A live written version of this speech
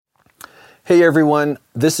Hey everyone,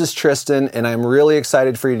 this is Tristan, and I'm really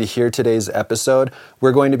excited for you to hear today's episode.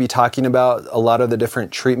 We're going to be talking about a lot of the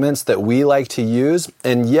different treatments that we like to use.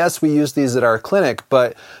 And yes, we use these at our clinic,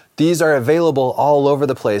 but these are available all over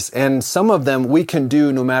the place, and some of them we can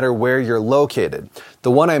do no matter where you're located.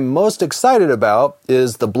 The one I'm most excited about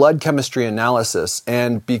is the blood chemistry analysis,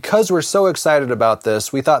 and because we're so excited about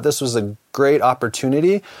this, we thought this was a great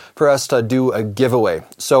opportunity for us to do a giveaway.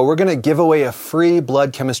 So we're going to give away a free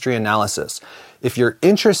blood chemistry analysis. If you're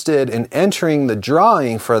interested in entering the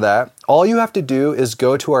drawing for that, all you have to do is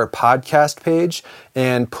go to our podcast page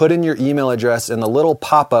and put in your email address in the little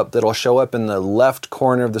pop-up that'll show up in the left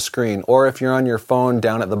corner of the screen, or if you're on your phone,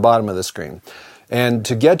 down at the bottom of the screen. And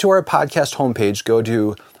to get to our podcast homepage, go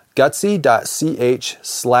to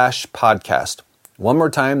gutsy.ch/podcast. One more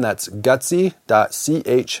time, that's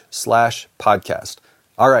gutsy.ch/podcast.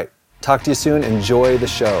 All right, talk to you soon. Enjoy the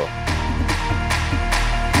show.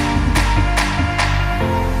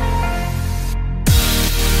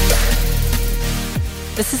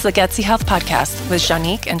 This is the Gutsy Health Podcast with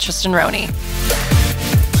Janique and Tristan Roney.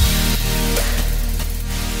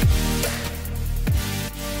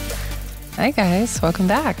 Hi guys, welcome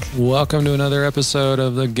back. Welcome to another episode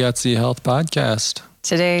of the Gutsy Health Podcast.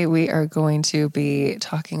 Today we are going to be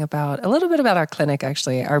talking about a little bit about our clinic,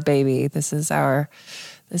 actually, our baby. This is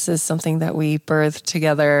something that we birthed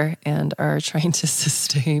together and are trying to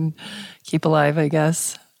sustain, keep alive, I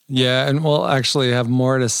guess. Yeah, and we'll actually have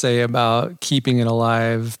more to say about keeping it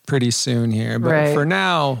alive pretty soon here. But for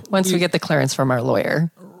now... Once we get the clearance from our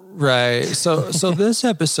lawyer. Right. So this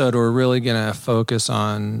episode, we're really going to focus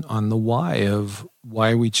on the why of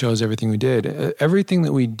why we chose everything we did. Everything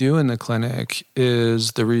that we do in the clinic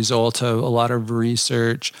is the result of a lot of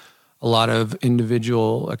research, a lot of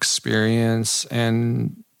individual experience,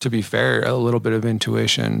 and to be fair, a little bit of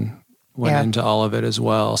intuition went into all of it as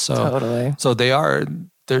well. So, totally. So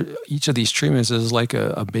each of these treatments is like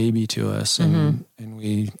a baby to us. And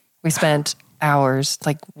we spent hours,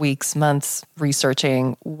 like weeks, months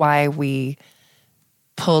researching why we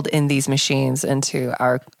pulled in these machines into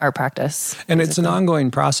our practice. And basically. It's an ongoing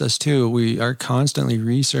process too. We are constantly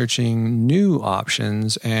researching new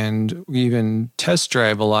options, and we even test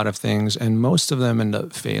drive a lot of things, and most of them end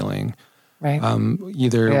up failing. Right.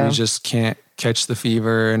 Either we just can't catch the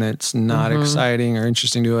fever and it's not exciting or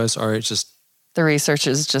interesting to us, or it's just the research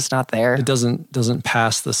is just not there. It doesn't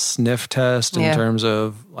pass the sniff test in terms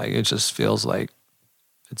of, like, it just feels like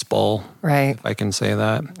it's bull. Right. If I can say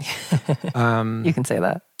that. You can say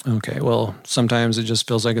that. Okay. Well, sometimes it just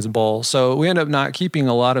feels like it's bull. So we end up not keeping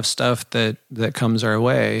a lot of stuff that comes our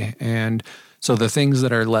way. And so the things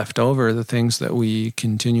that are left over, the things that we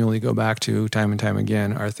continually go back to time and time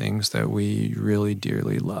again, are things that we really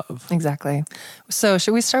dearly love. Exactly. So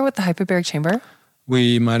should we start with the hyperbaric chamber?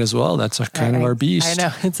 We might as well. That's kind of our beast. I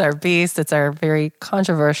know. It's our beast. It's our very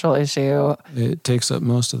controversial issue. It takes up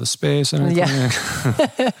most of the space in our clinic.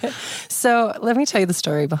 So let me tell you the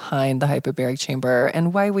story behind the hyperbaric chamber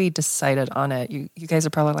and why we decided on it. You guys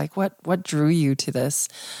are probably like, what drew you to this?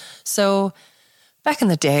 So back in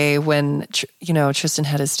the day when, Tristan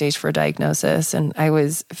had his stage 4 diagnosis and I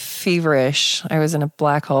was feverish, I was in a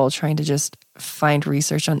black hole trying to just find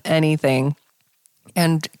research on anything.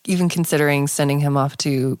 And even considering sending him off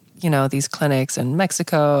to, these clinics in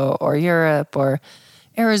Mexico or Europe or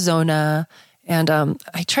Arizona. And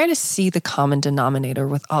I try to see the common denominator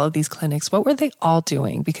with all of these clinics. What were they all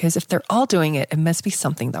doing? Because if they're all doing it, it must be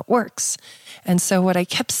something that works. And so what I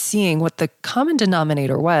kept seeing, what the common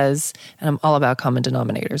denominator was, and I'm all about common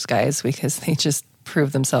denominators, guys, because they just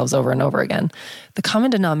prove themselves over and over again. The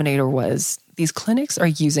common denominator was these clinics are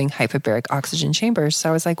using hyperbaric oxygen chambers. So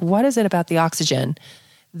I was like, what is it about the oxygen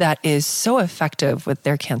that is so effective with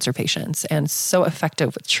their cancer patients and so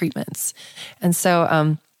effective with treatments? And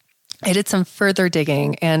so I did some further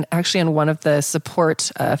digging, and actually in one of the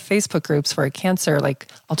support Facebook groups for cancer, like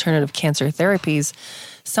alternative cancer therapies,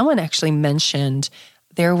 someone actually mentioned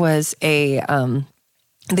there was they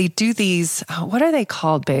do these, what are they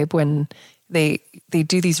called, babe, when they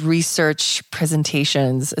do these research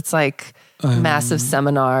presentations? It's like massive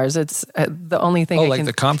seminars. It's the only thing. Oh,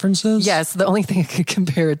 the conferences? Yes, the only thing I could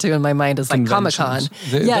compare it to in my mind is like Comic-Con.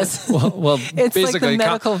 Yes. Well, it's like the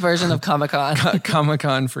medical version of Comic-Con.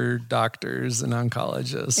 Comic-Con for doctors and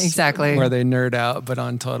oncologists. Exactly. Where they nerd out, but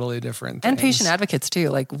on totally different things. And patient advocates too.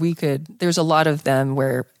 Like there's a lot of them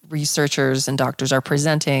where researchers and doctors are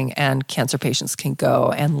presenting, and cancer patients can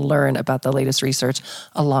go and learn about the latest research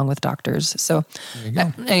along with doctors. So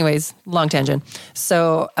anyways, long tangent.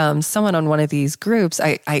 So someone on one of these groups,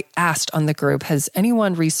 I asked on the group, has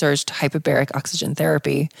anyone researched hyperbaric oxygen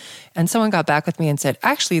therapy? And someone got back with me and said,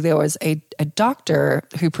 actually, there was a doctor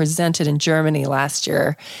who presented in Germany last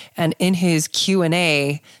year, and in his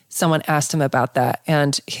Q&A, someone asked him about that.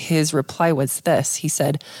 And his reply was this. He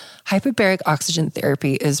said, hyperbaric oxygen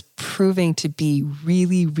therapy is proving to be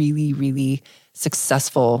really, really, really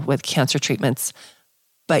successful with cancer treatments,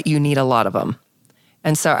 but you need a lot of them.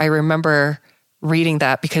 And so I remember reading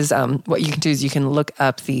that because what you can do is you can look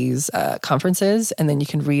up these conferences, and then you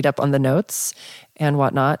can read up on the notes and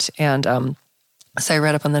whatnot. And so I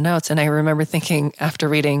read up on the notes, and I remember thinking, after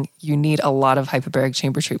reading, you need a lot of hyperbaric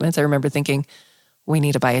chamber treatments, I remember thinking, we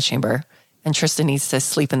need to buy a chamber, and Tristan needs to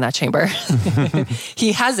sleep in that chamber.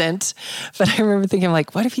 He hasn't, but I remember thinking,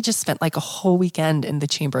 like, what if he just spent like a whole weekend in the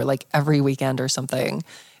chamber, like every weekend or something,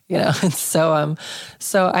 you know? And so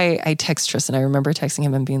I text Tristan. I remember texting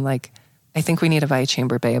him and being like, I think we need to buy a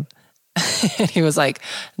chamber, babe. And he was like,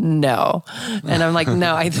 no. And I'm like,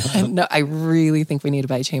 no, I really think we need to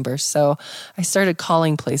buy a chamber. So I started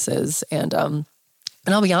calling places, and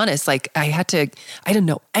I'll be honest, like I didn't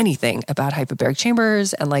know anything about hyperbaric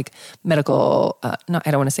chambers and like medical, I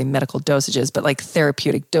don't want to say medical dosages, but like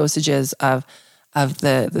therapeutic dosages of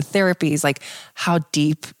the therapies, like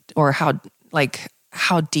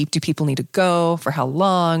how deep do people need to go, for how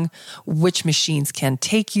long, which machines can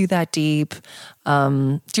take you that deep. Do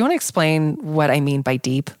you want to explain what I mean by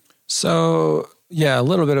deep? So yeah, a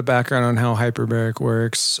little bit of background on how hyperbaric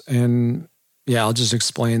works, and yeah, I'll just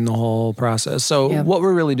explain the whole process. So what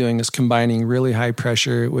we're really doing is combining really high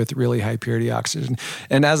pressure with really high purity oxygen.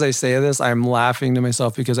 And as I say this, I'm laughing to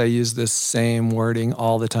myself because I use this same wording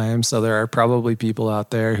all the time. So there are probably people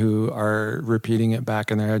out there who are repeating it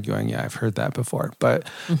back in their head going, yeah, I've heard that before. But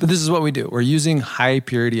this is what we do. We're using high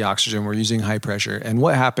purity oxygen. We're using high pressure. And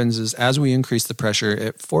what happens is as we increase the pressure,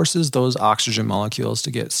 it forces those oxygen molecules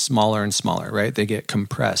to get smaller and smaller, right? They get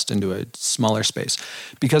compressed into a smaller space.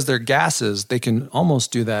 Because they're gases, they can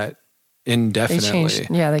almost do that indefinitely.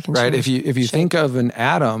 They can right? change. If you think of an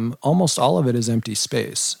atom, almost all of it is empty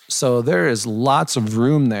space. So there is lots of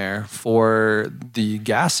room there for the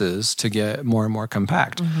gases to get more and more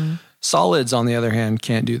compact. Solids, on the other hand,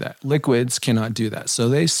 can't do that. Liquids cannot do that. So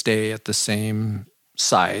they stay at the same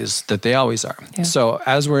size that they always are. Yeah. So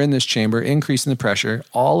as we're in this chamber, increasing the pressure,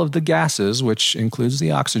 all of the gases, which includes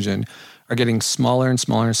the oxygen, are getting smaller and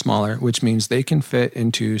smaller and smaller, which means they can fit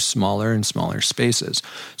into smaller and smaller spaces.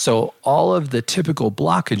 So all of the typical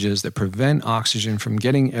blockages that prevent oxygen from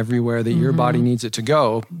getting everywhere that your body needs it to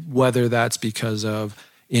go, whether that's because of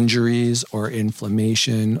injuries or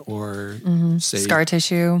inflammation or say scar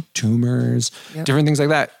tissue, tumors, different things like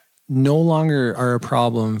that, no longer are a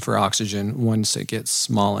problem for oxygen once it gets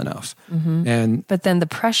small enough. But then the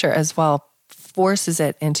pressure as well forces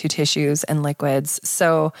it into tissues and liquids.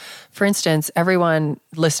 So, for instance, everyone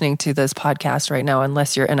listening to this podcast right now,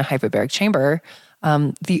 unless you're in a hyperbaric chamber,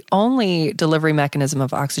 the only delivery mechanism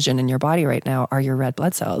of oxygen in your body right now are your red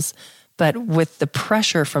blood cells. But with the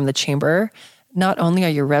pressure from the chamber, not only are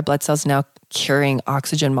your red blood cells now carrying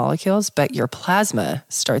oxygen molecules, but your plasma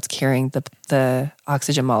starts carrying the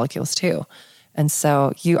oxygen molecules too. And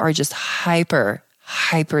so you are just hyper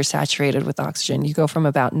saturated with oxygen. You go from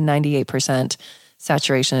about 98%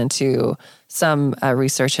 saturation to some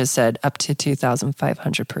research has said up to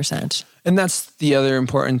 2,500%. And that's the other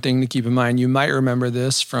important thing to keep in mind. You might remember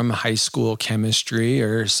this from high school chemistry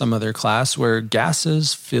or some other class where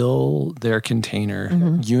gases fill their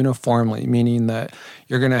container uniformly, meaning that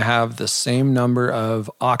you're going to have the same number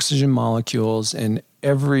of oxygen molecules in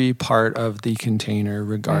every part of the container,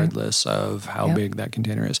 regardless of how big that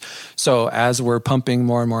container is. So as we're pumping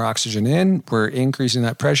more and more oxygen in, we're increasing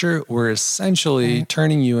that pressure. We're essentially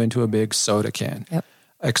turning you into a big soda can.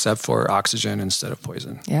 Except for oxygen instead of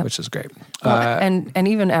poison, which is great. Well, and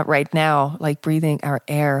even at right now, like breathing our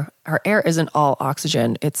air isn't all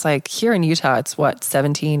oxygen. It's like here in Utah, it's what,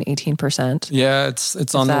 17, 18%? Yeah,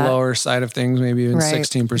 it's on the lower side of things, maybe even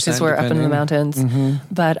 16%. Because we're up in the mountains.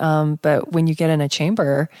 But when you get in a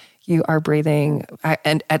chamber, you are breathing,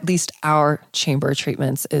 and at least our chamber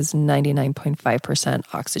treatments is 99.5%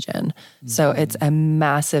 oxygen. So it's a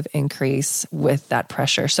massive increase with that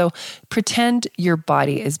pressure. So pretend your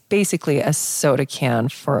body is basically a soda can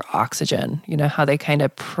for oxygen. You know how they kind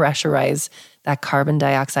of pressurize that carbon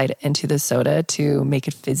dioxide into the soda to make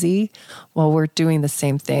it fizzy? Well, we're doing the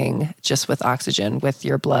same thing just with oxygen, with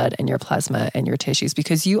your blood and your plasma and your tissues,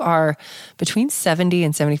 because you are between 70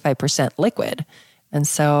 and 75% liquid. And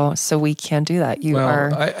so we can do that.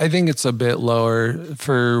 I think it's a bit lower.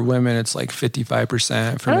 For women, it's like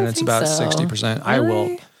 55%. For men, it's about 60%. Really? I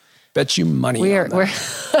will bet you money on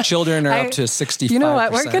that. Children are up to 65%. You know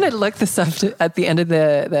what? We're going to look this up at the end of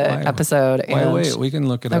the episode. Wait, we can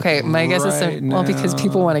look it up. Okay, my guess is because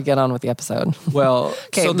people want to get on with the episode. Well,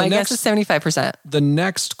 okay, so my guess is 75%. The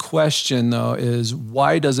next question, though, is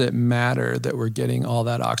why does it matter that we're getting all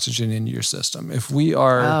that oxygen into your system? If we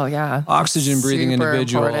are oxygen-breathing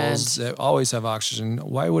individuals that always have oxygen,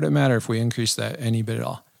 why would it matter if we increase that any bit at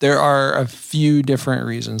all? There are a few different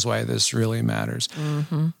reasons why this really matters.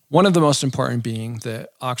 Mm-hmm. One of the most important being that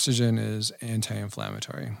oxygen is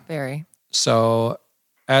anti-inflammatory. Very. So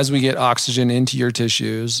as we get oxygen into your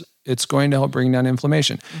tissues, it's going to help bring down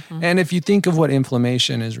inflammation. Mm-hmm. And if you think of what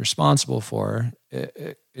inflammation is responsible for,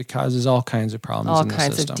 it causes all kinds of problems in the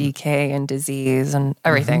system. All kinds of decay and disease and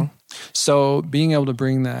everything. Mm-hmm. So being able to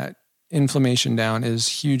bring that inflammation down is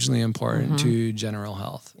hugely important to general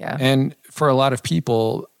health. Yeah. And for a lot of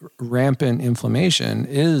people, rampant inflammation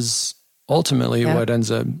is ultimately what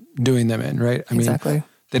ends up doing them in, right? I mean,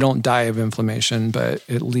 they don't die of inflammation, but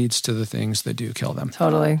it leads to the things that do kill them.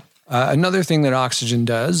 Totally. Another thing that oxygen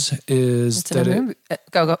does is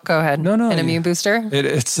go ahead. No, an immune booster.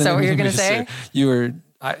 It's is that what you're going to say?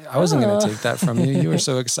 I wasn't going to take that from you. You were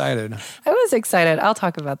so excited. I was excited. I'll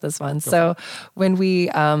talk about this one. So when we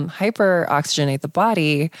hyperoxygenate the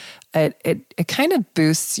body, it kind of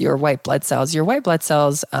boosts your white blood cells. Your white blood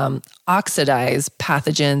cells oxidize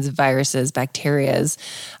pathogens, viruses, bacteria.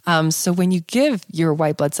 So when you give your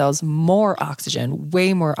white blood cells more oxygen,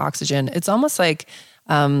 way more oxygen, it's almost like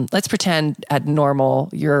let's pretend at normal,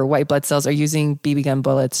 your white blood cells are using BB gun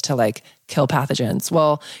bullets to like kill pathogens.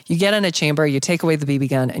 Well, you get in a chamber, you take away the BB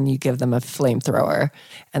gun and you give them a flamethrower.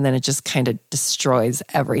 And then it just kind of destroys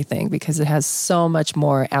everything because it has so much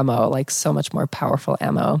more ammo, like so much more powerful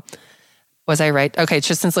ammo. Was I right? Okay,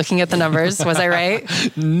 Tristan's looking at the numbers. Was I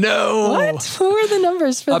right? No. What? Who are the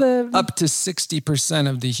numbers for up to 60%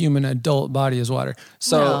 of the human adult body is water.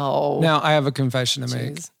 So now I have a confession to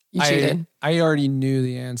make. You cheated. I already knew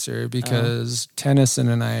the answer because Tennyson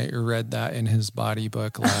and I read that in his body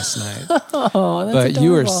book last night. That's but adorable.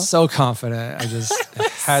 You were so confident. I just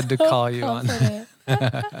had to call you on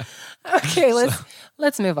that. Okay,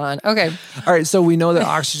 let's move on. Okay. All right. So we know that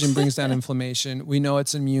oxygen brings down inflammation. We know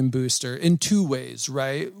it's an immune booster in two ways,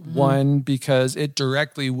 right? Mm-hmm. One, because it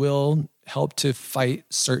directly will help to fight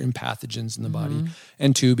certain pathogens in the body.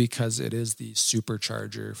 And two, because it is the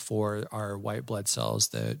supercharger for our white blood cells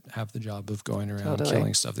that have the job of going around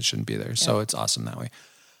killing stuff that shouldn't be there. So it's awesome that way.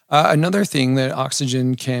 Another thing that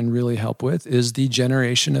oxygen can really help with is the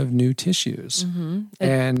generation of new tissues.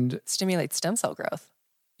 And it stimulates stem cell growth.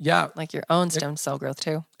 Yeah. Like your own stem cell growth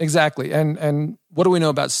too. Exactly. And what do we know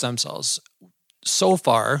about stem cells? So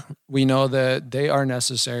far, we know that they are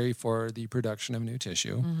necessary for the production of new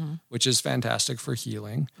tissue, which is fantastic for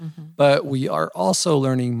healing. But we are also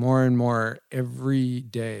learning more and more every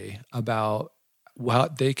day about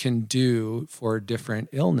what they can do for different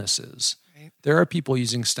illnesses. Right. There are people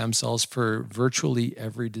using stem cells for virtually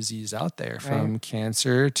every disease out there, from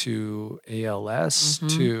cancer to ALS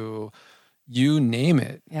to you name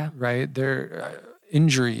it. Yeah. Right? There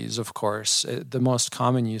injuries, of course. The most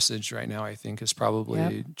common usage right now, I think, is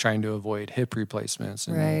probably trying to avoid hip replacements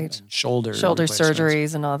and shoulder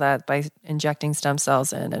surgeries and all that by injecting stem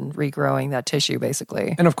cells in and regrowing that tissue,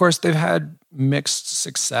 basically. And of course, they've had mixed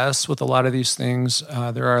success with a lot of these things.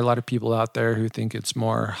 There are a lot of people out there who think it's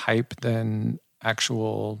more hype than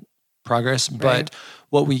actual progress. But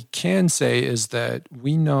what we can say is that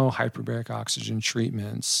we know hyperbaric oxygen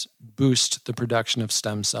treatments boost the production of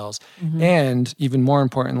stem cells. And even more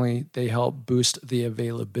importantly, they help boost the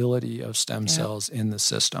availability of stem cells in the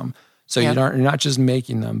system. So you're not just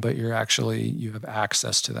making them, but you have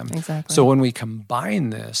access to them. Exactly. So when we combine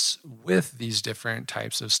this with these different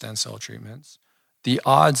types of stem cell treatments, the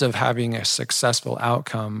odds of having a successful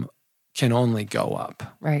outcome can only go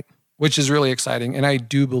up. Right. Which is really exciting. And I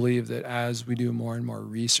do believe that as we do more and more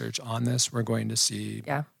research on this, we're going to see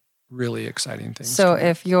really exciting things. So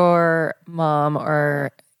if your mom or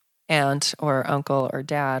aunt or uncle or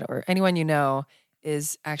dad or anyone you know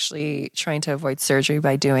is actually trying to avoid surgery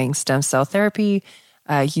by doing stem cell therapy,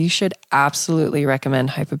 you should absolutely recommend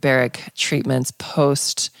hyperbaric treatments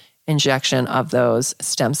post-injection of those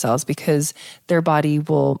stem cells because their body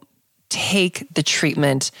will take the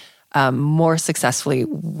treatment more successfully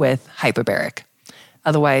with hyperbaric.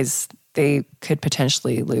 Otherwise, they could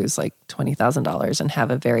potentially lose like $20,000 and have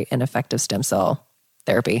a very ineffective stem cell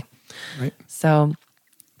therapy. Right. So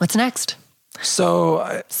what's next?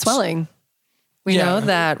 So swelling. We know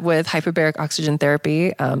that with hyperbaric oxygen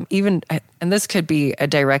therapy, and this could be a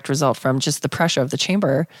direct result from just the pressure of the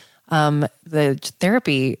chamber, the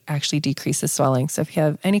therapy actually decreases swelling. So if you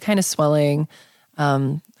have any kind of swelling,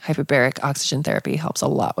 hyperbaric oxygen therapy helps a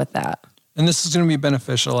lot with that. And this is going to be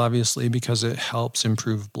beneficial, obviously, because it helps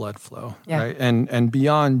improve blood flow, right? And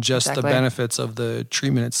beyond just the benefits of the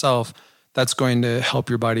treatment itself, that's going to help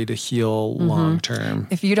your body to heal long term.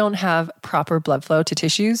 If you don't have proper blood flow to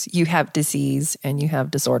tissues, you have disease and you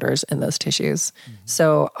have disorders in those tissues.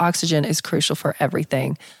 So oxygen is crucial for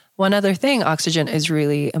everything. One other thing oxygen is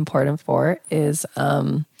really important for is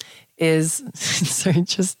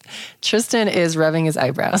Tristan is rubbing his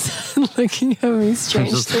eyebrows, looking at me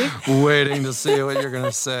strangely. Just waiting to see what you're going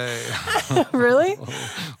to say. Really?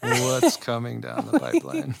 What's coming down the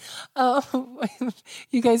pipeline?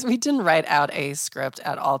 You guys, we didn't write out a script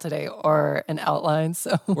at all today or an outline,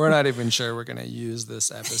 so we're not even sure we're going to use this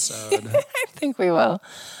episode. I think we will.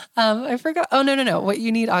 I forgot. Oh, no. What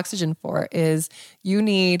you need oxygen for is you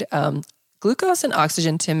need glucose and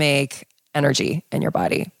oxygen to make energy in your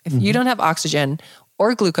body. If you don't have oxygen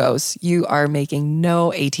or glucose, you are making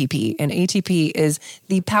no ATP. And ATP is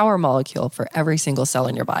the power molecule for every single cell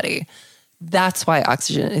in your body. That's why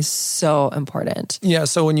oxygen is so important. Yeah.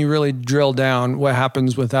 So when you really drill down, what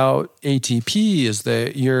happens without ATP is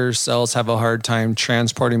that your cells have a hard time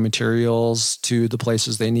transporting materials to the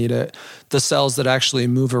places they need it. The cells that actually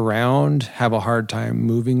move around have a hard time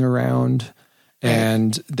moving around.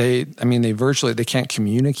 And they can't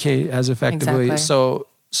communicate as effectively. Exactly.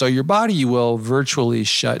 So your body will virtually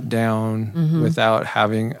shut down without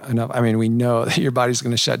having enough. I mean, we know that your body's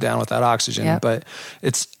going to shut down without oxygen, but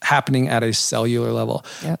it's happening at a cellular level.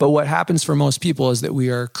 Yep. But what happens for most people is that we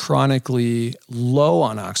are chronically low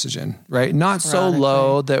on oxygen, right? Not so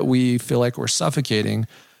low that we feel like we're suffocating,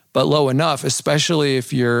 but low enough, especially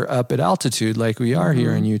if you're up at altitude like we are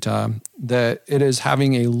here in Utah, that it is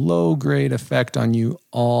having a low-grade effect on you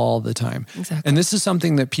all the time. Exactly. And this is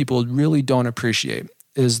something that people really don't appreciate,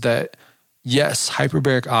 is that, yes,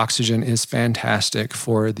 hyperbaric oxygen is fantastic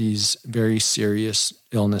for these very serious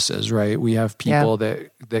illnesses, right? We have people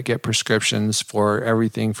that get prescriptions for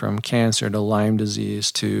everything from cancer to Lyme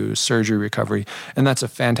disease to surgery recovery, and that's a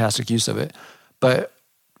fantastic use of it. But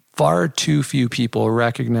far too few people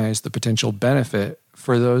recognize the potential benefit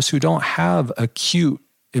for those who don't have acute,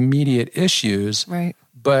 immediate issues,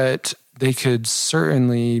 but they could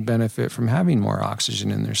certainly benefit from having more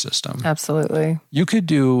oxygen in their system. Absolutely. You could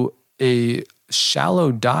do a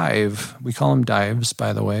shallow dive, we call them dives,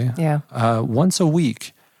 by the way, once a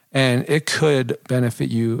week, and it could benefit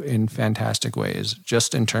you in fantastic ways,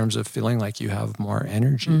 just in terms of feeling like you have more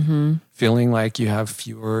energy, feeling like you have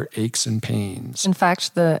fewer aches and pains. In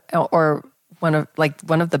fact, one of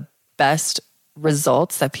the best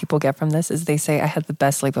results that people get from this is they say, I had the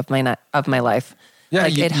best sleep of my life. Yeah,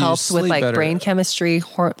 it helps with better. Brain chemistry,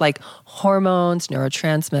 hormones,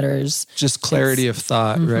 neurotransmitters. Just clarity of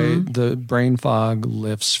thought, right? The brain fog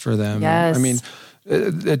lifts for them. Yes. I mean,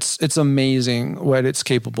 it's amazing what it's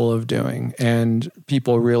capable of doing. And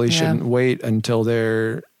people really shouldn't wait until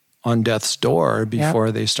they're on death's door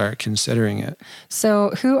before they start considering it.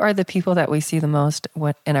 So who are the people that we see the most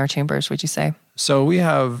in our chambers, would you say? So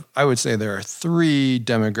I would say there are 3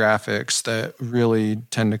 demographics that really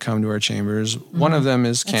tend to come to our chambers. One of them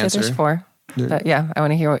is cancer. There's 4. But I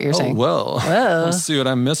want to hear what you're saying. Well, let's see what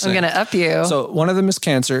I'm missing. I'm going to up you. So one of them is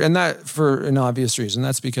cancer, and that for an obvious reason.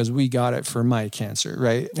 That's because we got it for my cancer,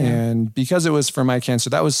 right? Yeah. And because it was for my cancer,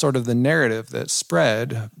 that was sort of the narrative that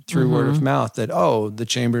spread through word of mouth that, the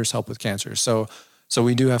chambers help with cancer. So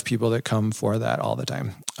we do have people that come for that all the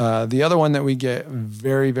time. The other one that we get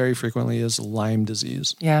very, very frequently is Lyme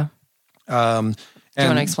disease. Yeah. Do you want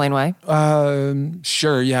to explain why?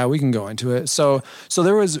 Sure. Yeah, we can go into it. So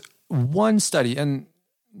there was one study, and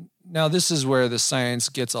now this is where the science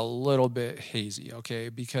gets a little bit hazy, okay?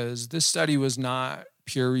 Because this study was not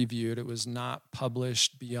peer reviewed. It was not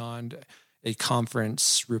published beyond a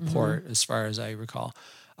conference report, as far as I recall.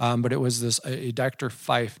 But it was a Dr.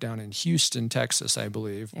 Fife down in Houston, Texas, I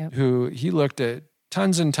believe, who he looked at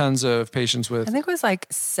tons and tons of patients with, I think it was like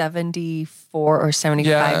 74 or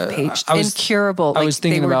 75 patients, incurable. I was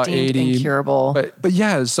thinking about 80. Incurable. But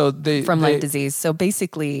so from Lyme disease. So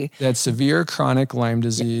basically, they had severe chronic Lyme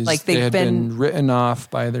disease. Like they had been written off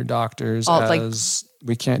by their doctors as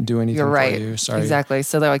we can't do anything for you. Sorry. Exactly.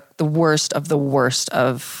 So they're like the worst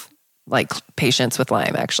of like patients with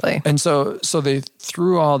Lyme, actually. And so they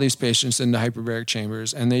threw all these patients into hyperbaric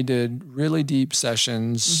chambers, and they did really deep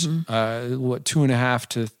sessions, 2.5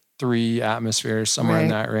 to 3 atmospheres, somewhere in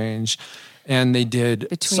that range. And they did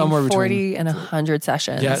between somewhere 40 and 100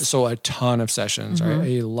 sessions. Yeah, so a ton of sessions, right?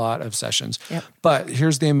 A lot of sessions. Yep. But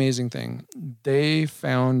here's the amazing thing. They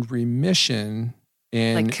found remission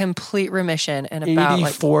in like complete remission in about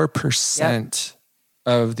 84%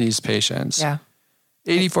 of these patients. Yeah.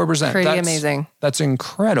 84%. Pretty amazing. That's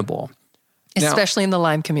incredible. Especially in the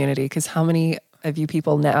Lyme community, because how many of you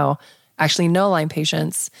people now actually know Lyme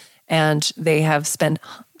patients, and they have spent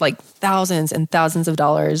like thousands and thousands of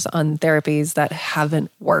dollars on therapies that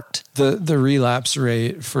haven't worked. The relapse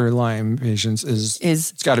rate for Lyme patients is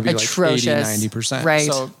it's got to be atrocious. like 80-90%. Right.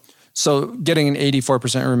 So getting an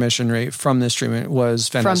 84% remission rate from this treatment was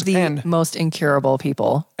fantastic. From the most incurable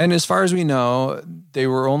people. And as far as we know, they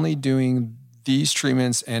were only doing these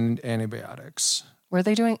treatments and antibiotics. Were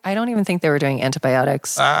they doing? I don't even think they were doing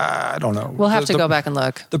antibiotics. I don't know. We'll have to go back and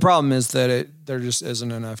look. The problem is that there just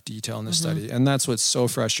isn't enough detail in the study. And that's what's so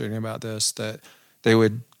frustrating about this, that they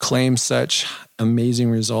would claim such amazing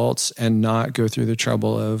results and not go through the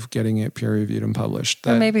trouble of getting it peer reviewed and published.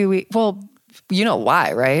 Or maybe you know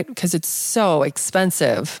why, right? Because it's so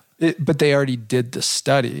expensive. But they already did the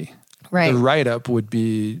study. Right. The write-up would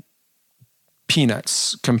be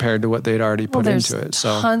peanuts compared to what they'd already put into it.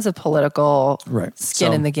 So tons of political skin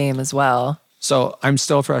So- in the game as well. So I'm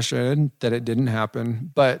still frustrated that it didn't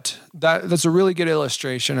happen, but that's a really good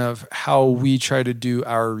illustration of how we try to do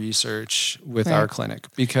our research with our clinic,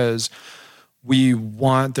 because we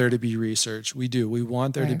want there to be research. We do. We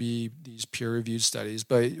want there to be these peer-reviewed studies.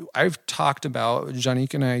 But I've talked about,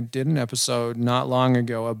 Janique and I did an episode not long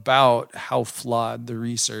ago about how flawed the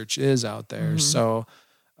research is out there. So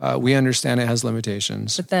we understand it has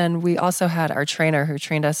limitations. But then we also had our trainer who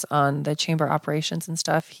trained us on the chamber operations and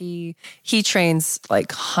stuff. He trains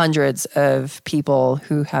like hundreds of people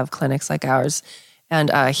who have clinics like ours.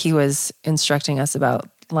 And he was instructing us about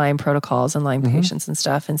Lyme protocols and Lyme patients and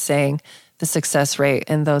stuff, and saying the success rate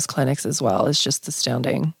in those clinics as well is just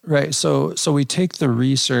astounding. Right. So we take the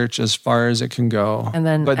research as far as it can go. And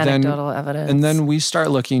then anecdotal evidence. And then we start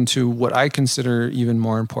looking to what I consider even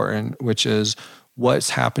more important, which is what's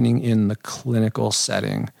happening in the clinical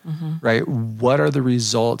setting, right? What are the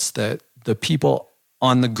results that the people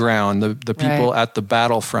on the ground, the people at the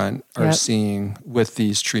battlefront are seeing with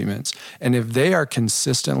these treatments? And if they are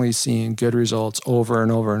consistently seeing good results over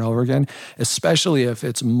and over and over again, especially if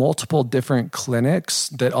it's multiple different clinics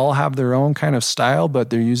that all have their own kind of style, but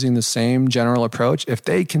they're using the same general approach, if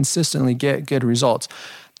they consistently get good results,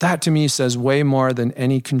 that to me says way more than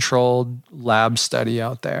any controlled lab study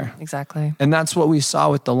out there. Exactly. And that's what we saw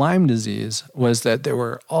with the Lyme disease, was that there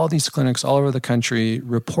were all these clinics all over the country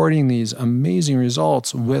reporting these amazing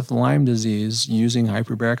results with Lyme disease using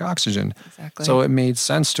hyperbaric oxygen. Exactly. So it made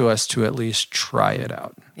sense to us to at least try it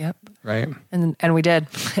out. Yep. Right. And we did.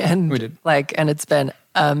 And we did. And it's been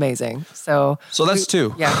amazing. So that's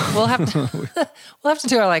two. Yeah. We'll have to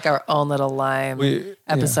do our own little Lyme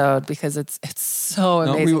episode, because it's so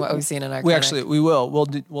amazing what we've seen in our clinic. We will.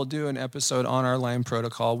 We'll do an episode on our Lyme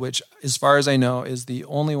protocol, which, as far as I know, is the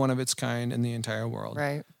only one of its kind in the entire world.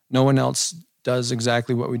 Right. No one else does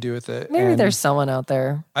exactly what we do with it. Maybe there's someone out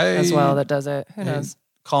there as well that does it. Who knows?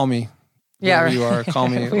 Call me. Yeah. Wherever you are, call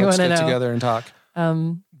me. Let's get together and talk.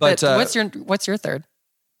 But what's your third?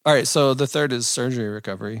 All right. So the third is surgery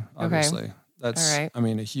recovery, obviously. Okay. That's, all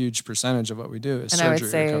right. a huge percentage of what we do is and surgery I would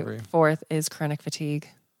say recovery. Fourth is chronic fatigue.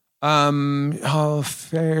 Fair.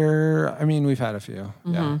 We've had a few.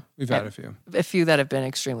 Yeah. We've had a few. A few that have been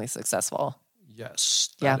extremely successful. Yes,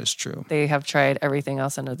 that is true. They have tried everything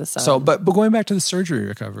else under the sun. So, but going back to the surgery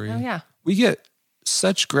recovery, we get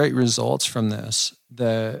such great results from this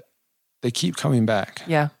that they keep coming back.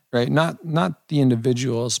 Yeah. Right. Not the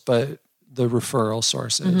individuals, but the referral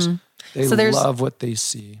sources. They love what they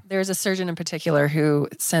see. There's a surgeon in particular who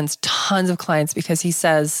sends tons of clients because he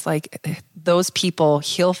says those people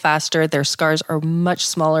heal faster. Their scars are much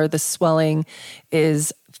smaller. The swelling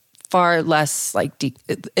is far less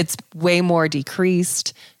it's way more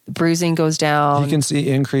decreased. The bruising goes down. You can see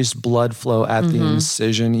increased blood flow at the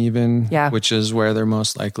incision even, which is where they're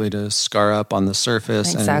most likely to scar up on the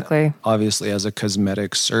surface. Exactly. And obviously, as a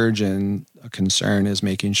cosmetic surgeon, a concern is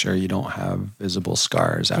making sure you don't have visible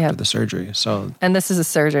scars after the surgery. And this is a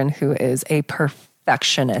surgeon who is a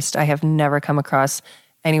perfectionist. I have never come across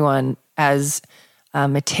anyone as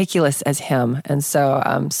meticulous as him. And so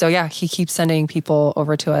he keeps sending people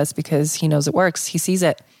over to us because he knows it works. He sees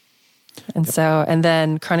it. And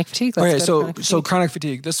then chronic fatigue. So chronic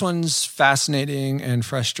fatigue. This one's fascinating and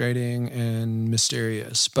frustrating and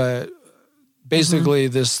mysterious, but basically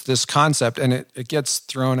this concept, and it gets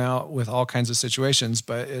thrown out with all kinds of situations,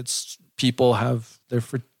 but it's people have their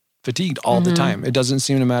fatigued all the time. It doesn't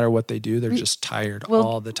seem to matter what they do. They're just tired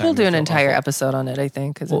all the time. We'll do an They feel entire awful. episode on it, I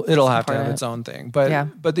think. Well, it'll have to have its own thing.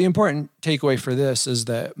 But the important takeaway for this is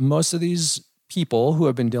that most of these people who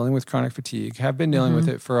have been dealing with chronic fatigue have been dealing with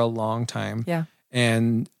it for a long time. Yeah.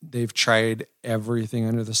 And they've tried everything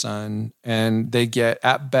under the sun, and they get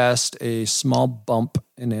at best a small bump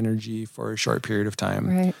in energy for a short period of time,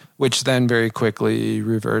 Right. which then very quickly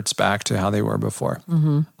reverts back to how they were before.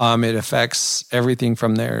 It affects everything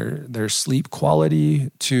from their sleep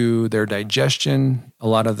quality to their digestion. A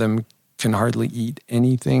lot of them can hardly eat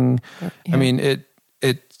anything. Yeah. I mean,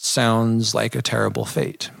 it sounds like a terrible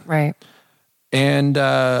fate. Right. And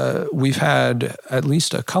we've had at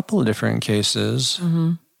least a couple of different cases,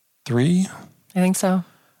 3, I think so.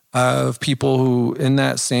 of people who in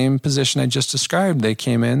that same position I just described. They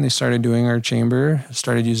came in, they started doing our chamber,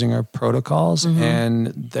 started using our protocols, and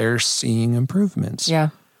they're seeing improvements. Yeah.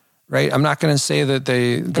 Right? I'm not going to say that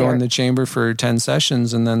they go in the chamber for 10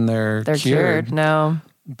 sessions and then they're cured. No.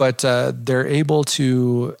 But they're able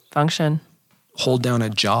to Function. hold down a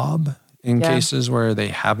job in cases where they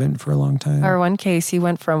haven't for a long time. Our one case, he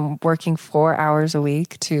went from working 4 hours a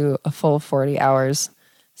week to a full 40 hours.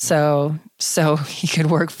 So he could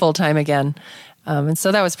work full time again. And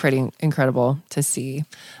so that was pretty incredible to see.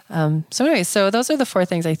 So anyway, so those are the 4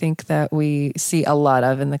 things I think that we see a lot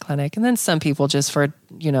of in the clinic. And then some people just for,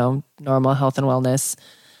 normal health and wellness,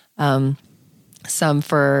 some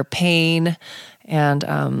for pain and,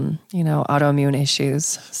 autoimmune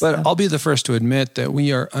issues. But I'll be the first to admit that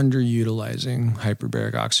we are underutilizing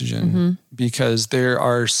hyperbaric oxygen because there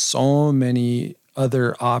are so many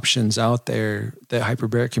other options out there that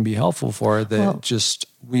hyperbaric can be helpful for that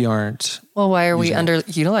we aren't. Well, why are we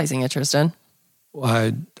underutilizing it, Tristan?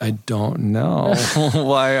 I don't know.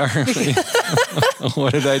 Why aren't we?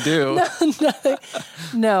 What did I do?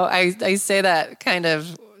 No, I say that kind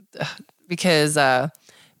of because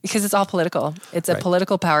it's all political. It's a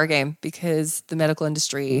political power game because the medical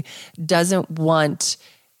industry doesn't want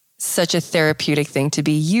such a therapeutic thing to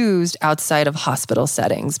be used outside of hospital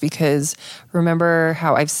settings. Because remember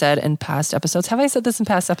how I've said in past episodes, have I said this in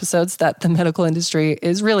past episodes, that the medical industry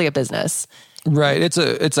is really a business? Right. It's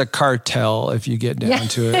a cartel if you get down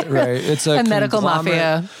to it. Right. It's a medical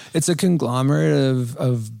mafia. It's a conglomerate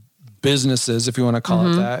of businesses, if you want to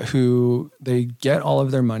call it that, who they get all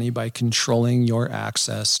of their money by controlling your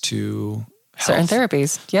access to certain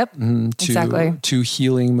therapies. Yep. Exactly. To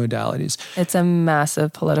healing modalities. It's a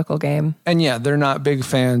massive political game. And yeah, they're not big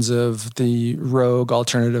fans of the rogue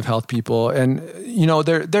alternative health people. And,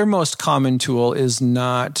 their most common tool is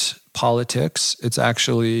not politics. It's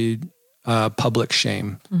actually public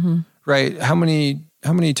shame, right? How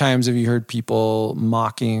many times have you heard people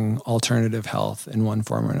mocking alternative health in one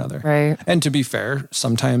form or another? Right. And to be fair,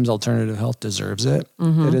 sometimes alternative health deserves it.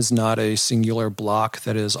 It is not a singular block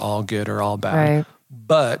that is all good or all bad. Right.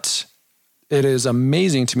 But it is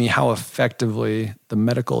amazing to me how effectively the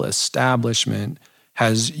medical establishment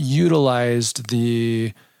has utilized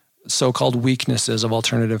the so-called weaknesses of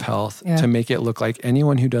alternative health to make it look like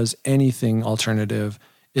anyone who does anything alternative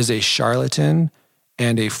is a charlatan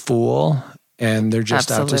and a fool, and they're just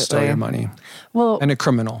out to steal your money. Well, and a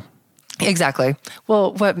criminal. Exactly.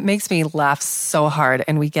 Well, what makes me laugh so hard,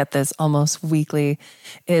 and we get this almost weekly,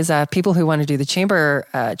 is people who want to do the chamber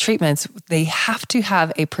treatments, they have to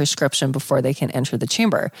have a prescription before they can enter the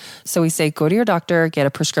chamber. So we say, go to your doctor, get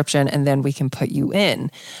a prescription, and then we can put you in.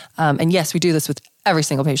 And yes, we do this with every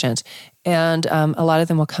single patient. And a lot of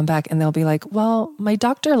them will come back and they'll be like, well, my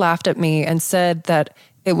doctor laughed at me and said that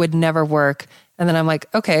it would never work. And then I'm like,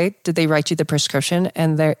 okay, did they write you the prescription?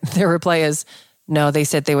 And their reply is, no, they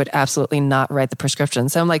said they would absolutely not write the prescription.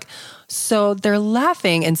 So I'm like, so they're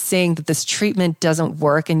laughing and saying that this treatment doesn't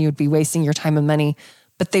work and you'd be wasting your time and money,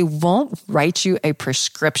 but they won't write you a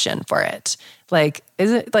prescription for it. Like,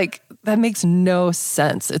 is it like, that makes no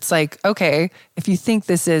sense. It's like, okay, if you think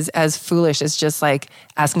this is as foolish as just like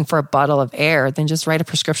asking for a bottle of air, then just write a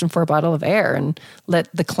prescription for a bottle of air and let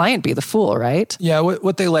the client be the fool, right? Yeah,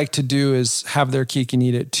 what they like to do is have their cake and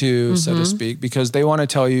eat it too, so to speak, because they want to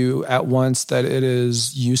tell you at once that it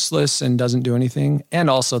is useless and doesn't do anything, and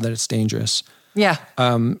also that it's dangerous. Yeah.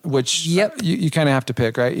 Which you kind of have to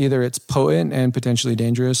pick, right? Either it's potent and potentially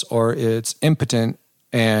dangerous, or it's impotent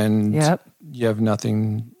and you have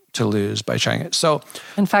nothing to lose by trying it. So,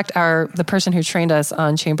 in fact, the person who trained us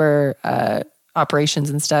on chamber operations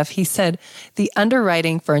and stuff, he said the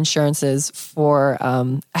underwriting for insurances for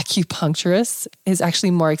acupuncturists is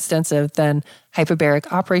actually more extensive than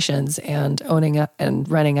hyperbaric operations and owning and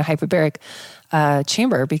running a hyperbaric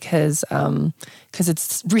chamber because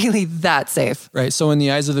it's really that safe. Right. So in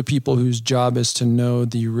the eyes of the people whose job is to know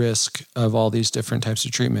the risk of all these different types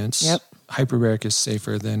of treatments, hyperbaric is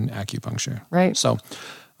safer than acupuncture. Right. So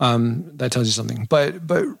that tells you something. But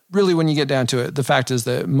really, when you get down to it, the fact is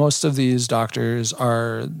that most of these doctors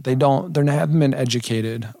they haven't been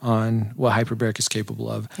educated on what hyperbaric is capable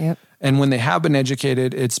of. Yep. And when they have been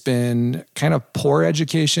educated, it's been kind of poor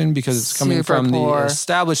education because it's coming Super from poor. the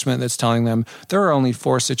establishment that's telling them there are only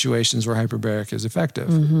 4 situations where hyperbaric is effective.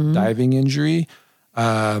 Mm-hmm. Diving injury,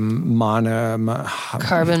 carbon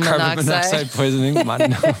monoxide poisoning, whatever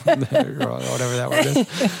that word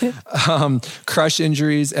is, crush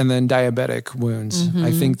injuries, and then diabetic wounds. Mm-hmm.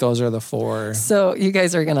 I think those are the 4. So you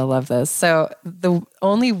guys are going to love this. So the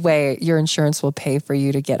only way your insurance will pay for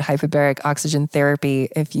you to get hyperbaric oxygen therapy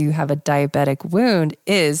if you have a diabetic wound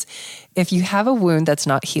is if you have a wound that's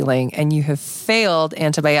not healing and you have failed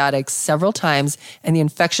antibiotics several times and the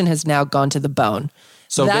infection has now gone to the bone.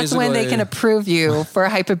 So that's when they can approve you for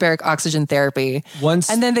hyperbaric oxygen therapy. And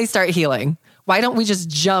then they start healing. Why don't we just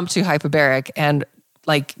jump to hyperbaric and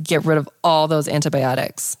get rid of all those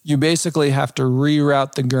antibiotics? You basically have to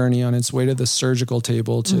reroute the gurney on its way to the surgical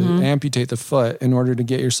table to amputate the foot in order to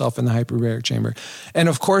get yourself in the hyperbaric chamber. And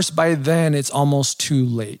of course, by then it's almost too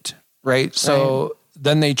late, right? So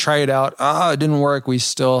then they try it out. It didn't work. We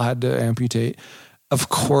still had to amputate. Of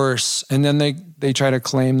course. And then they try to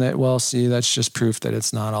claim that, well, see, that's just proof that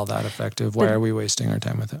it's not all that effective. Why are we wasting our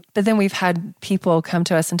time with it? But then we've had people come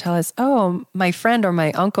to us and tell us, oh, my friend or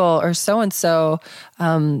my uncle or so-and-so,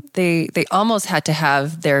 they almost had to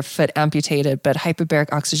have their foot amputated, but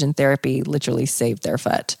hyperbaric oxygen therapy literally saved their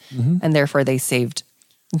foot. Mm-hmm. And therefore they saved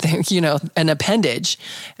an appendage.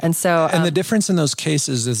 And so... And the difference in those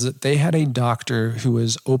cases is that they had a doctor who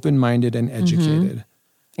was open-minded and educated.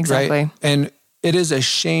 Mm-hmm. Exactly. Right? And it is a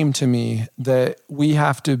shame to me that we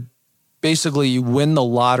have to basically win the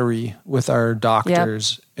lottery with our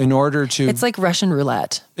doctors in order to... It's like Russian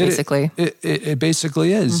roulette, basically. It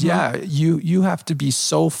basically is. Mm-hmm. Yeah. You have to be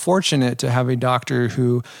so fortunate to have a doctor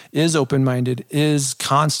who is open-minded, is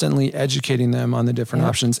constantly educating them on the different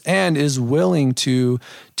options, and is willing to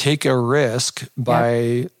take a risk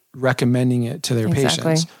by recommending it to their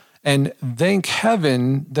patients. And thank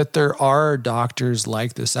heaven that there are doctors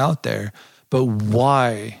like this out there. But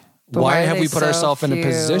why? Why have we put ourselves in a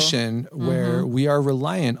position where we are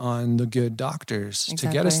reliant on the good doctors to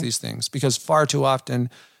get us these things? Because far too often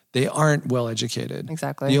they aren't well educated.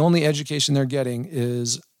 Exactly. The only education they're getting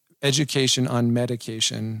is education on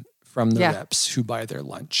medication from the reps who buy their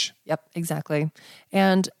lunch. Yep, exactly.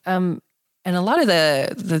 And a lot of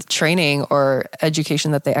the training or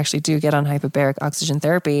education that they actually do get on hyperbaric oxygen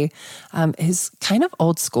therapy is kind of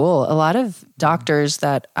old school. A lot of doctors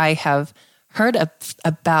that I have heard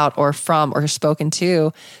about or from or spoken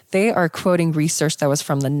to, they are quoting research that was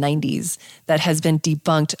from the 90s that has been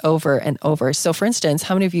debunked over and over. So for instance,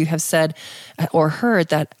 how many of you have said or heard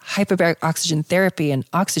that hyperbaric oxygen therapy and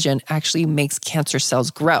oxygen actually makes cancer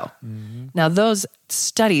cells grow? Mm-hmm. Now those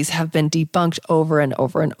studies have been debunked over and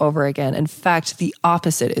over and over again. In fact, the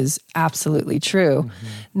opposite is absolutely true. Mm-hmm.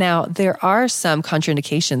 Now, there are some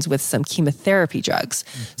contraindications with some chemotherapy drugs.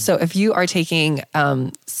 Mm-hmm. So if you are taking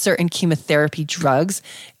certain chemotherapy drugs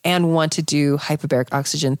and want to do hyperbaric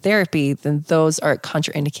oxygen therapy, then those are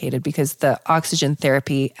contraindicated because the oxygen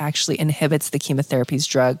therapy actually inhibits the chemotherapy's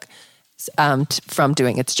drug from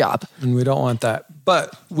doing its job. And we don't want that.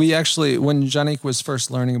 But we actually, when Janique was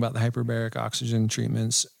first learning about the hyperbaric oxygen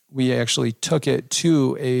treatments, we actually took it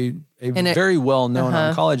to a very well-known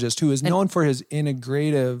oncologist who is known for his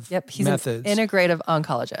integrative methods. An integrative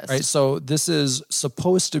oncologist. Right. So this is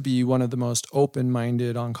supposed to be one of the most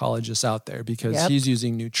open-minded oncologists out there because he's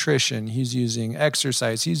using nutrition, he's using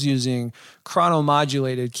exercise, he's using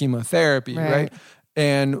chronomodulated chemotherapy, right?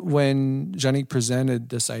 And when Janique presented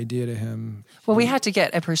this idea to him... Well, we had to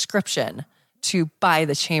get a prescription to buy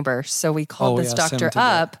the chamber. So we called this doctor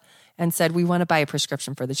up and said, we want to buy a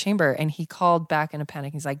prescription for the chamber. And he called back in a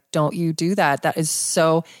panic. He's like, don't you do that. That is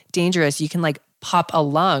so dangerous. You can pop a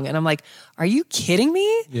lung. And I'm like, are you kidding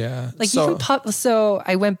me? Yeah. You can pop. So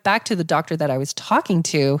I went back to the doctor that I was talking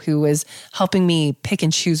to who was helping me pick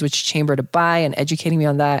and choose which chamber to buy and educating me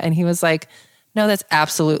on that. And he was like, no, that's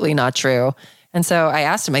absolutely not true. And so I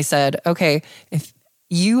asked him, I said, okay, if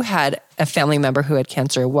you had a family member who had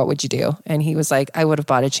cancer, what would you do? And he was like, I would have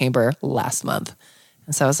bought a chamber last month.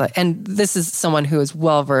 And so I was like, and this is someone who is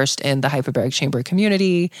well-versed in the hyperbaric chamber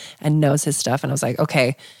community and knows his stuff. And I was like,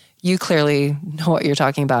 okay, you clearly know what you're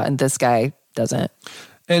talking about. And this guy doesn't.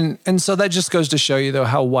 And so that just goes to show you, though,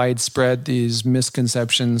 how widespread these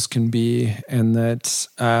misconceptions can be, and that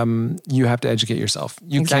you have to educate yourself.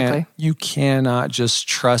 You cannot just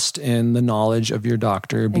trust in the knowledge of your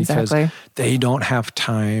doctor, because they don't have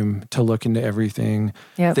time to look into everything.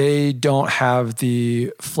 Yep. They don't have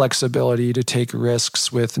the flexibility to take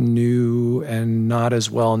risks with new and not as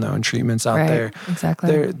well-known treatments out there.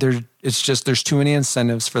 Exactly. It's just there's too many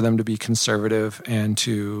incentives for them to be conservative and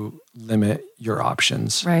to limit your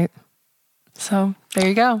options. Right. So there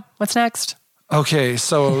you go. What's next? Okay,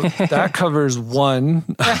 so that covers one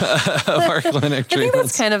of our clinic treatments. I think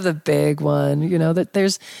that's kind of the big one, that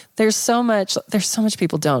there's so much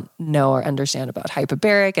people don't know or understand about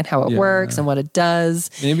hyperbaric and how it works and what it does.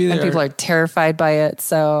 And people are terrified by it.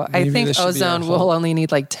 So I think ozone will only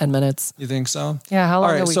need like 10 minutes. You think so? Yeah. How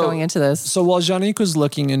long are we going into this? So while Jeannick was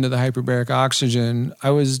looking into the hyperbaric oxygen,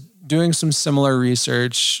 I was doing some similar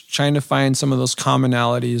research, trying to find some of those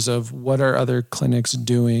commonalities of what are other clinics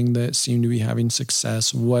doing that seem to be having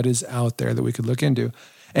success, what is out there that we could look into.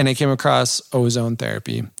 And I came across ozone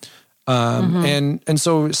therapy. And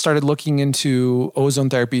so started looking into ozone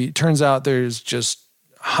therapy. Turns out there's just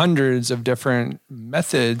hundreds of different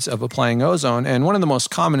methods of applying ozone. And one of the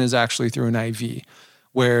most common is actually through an IV,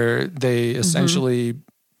 where they essentially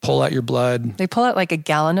pull out your blood. They pull out like a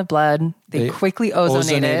gallon of blood. They quickly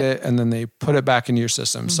ozonate it. And then they put it back into your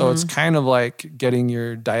system. So it's kind of like getting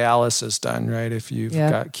your dialysis done, right? If you've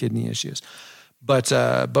got kidney issues. But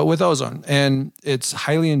with ozone. And it's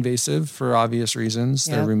highly invasive for obvious reasons.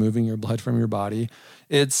 They're removing your blood from your body.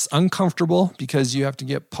 It's uncomfortable because you have to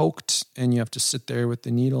get poked and you have to sit there with the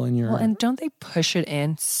needle in your... Well, and don't they push it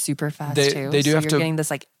in super fast too? They do have you're to... getting this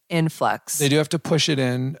like influx. They do have to push it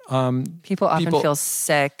in. People often feel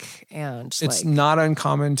sick, and it's not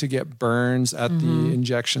uncommon to get burns at the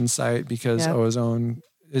injection site because ozone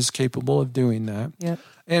is capable of doing that. Yep.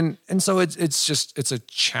 And so it's a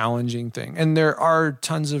challenging thing. And there are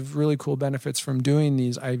tons of really cool benefits from doing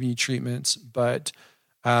these IV treatments, but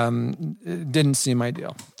it didn't seem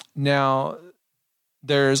ideal. Now,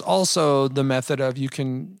 there's also the method of you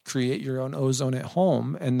can create your own ozone at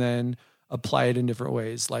home and then apply it in different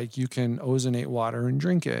ways. Like you can ozonate water and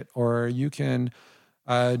drink it, or you can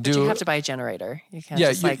But you have to buy a generator. You can't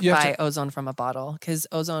just buy ozone from a bottle, because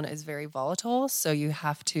ozone is very volatile. So you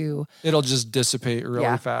have to... It'll just dissipate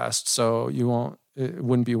really fast. So it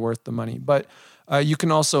wouldn't be worth the money. But you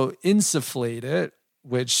can also insufflate it,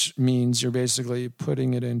 which means you're basically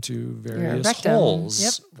putting it into various holes.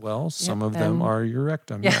 Yep. Well, some of them are your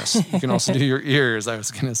rectum. Yes. You can also do your ears, I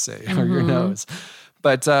was going to say, or your nose.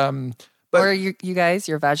 But or you guys,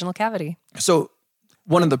 your vaginal cavity. So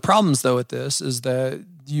one of the problems, though, with this is that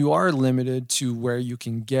you are limited to where you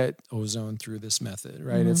can get ozone through this method,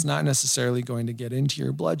 right? It's not necessarily going to get into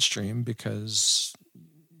your bloodstream because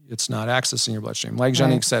it's not accessing your bloodstream. Like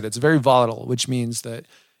Jeannick said, it's very volatile, which means that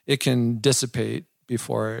it can dissipate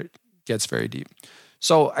before it gets very deep.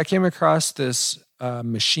 So I came across this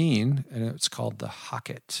machine, and it's called the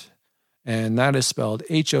Hocatt. And that is spelled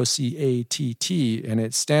HOCATT, and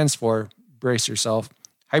it stands for, brace yourself,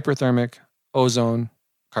 hyperthermic ozone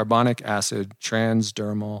carbonic acid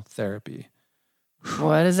transdermal therapy.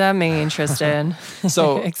 What does that mean, Tristan?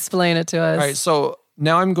 So explain it to us. All right, so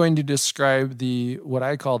now I'm going to describe what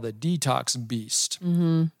I call the detox beast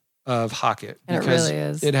of Hocatt. And it really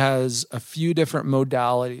is. It has a few different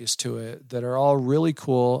modalities to it that are all really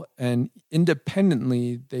cool, and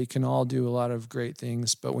independently they can all do a lot of great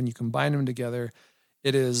things, but when you combine them together,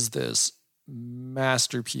 it is this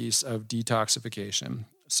masterpiece of detoxification.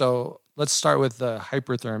 So let's start with the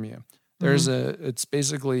hyperthermia. It's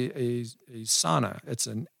basically a sauna. It's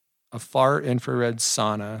a far infrared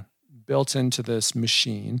sauna built into this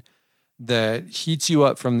machine that heats you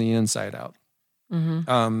up from the inside out.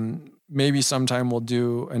 Maybe sometime we'll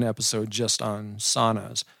do an episode just on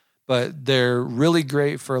saunas, but they're really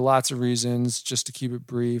great for lots of reasons. Just to keep it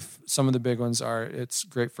brief, some of the big ones are it's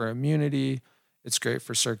great for immunity, it's great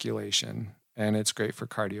for circulation, and it's great for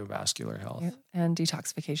cardiovascular health. Yep. And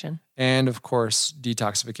detoxification. And of course,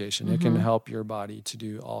 detoxification. It can help your body to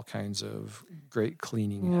do all kinds of great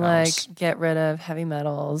cleaning. Like get rid of heavy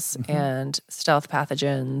metals and stealth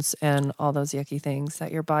pathogens and all those yucky things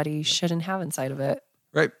that your body shouldn't have inside of it.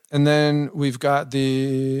 Right. And then we've got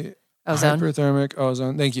the ozone. Hyperthermic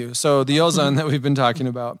ozone. Thank you. So the ozone that we've been talking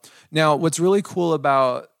about. Now, what's really cool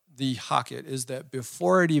about the Hocatt is that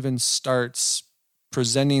before it even starts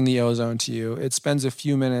presenting the ozone to you, it spends a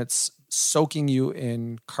few minutes soaking you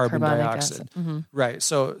in carbon dioxide. Right.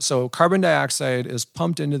 So carbon dioxide is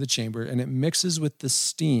pumped into the chamber and it mixes with the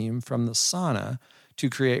steam from the sauna to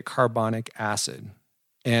create carbonic acid.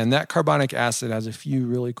 And that carbonic acid has a few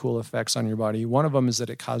really cool effects on your body. One of them is that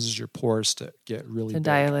it causes your pores to get really big.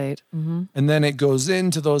 Dilate. Mm-hmm. And then it goes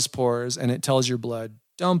into those pores and it tells your blood,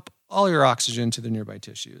 dump all your oxygen to the nearby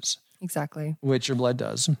tissues. Exactly. Which your blood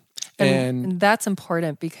does. And that's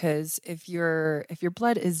important because if your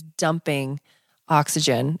blood is dumping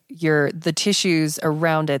oxygen, the tissues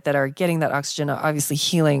around it that are getting that oxygen are obviously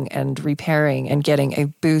healing and repairing and getting a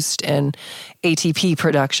boost in ATP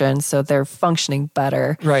production, so they're functioning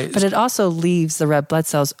better. Right. But it also leaves the red blood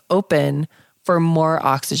cells open for more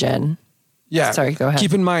oxygen. Yeah. Sorry, go ahead.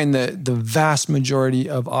 Keep in mind that the vast majority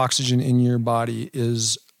of oxygen in your body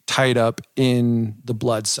is tied up in the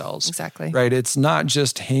blood cells. Exactly. Right. It's not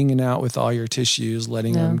just hanging out with all your tissues,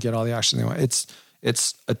 letting them get all the oxygen they want.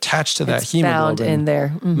 It's attached to that hemoglobin. Found in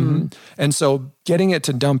there. Mm-hmm. And so getting it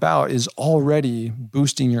to dump out is already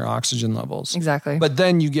boosting your oxygen levels. Exactly. But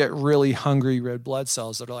then you get really hungry red blood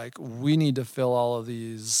cells that are like, we need to fill all of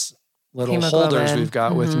these little holders we've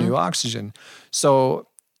got with new oxygen. So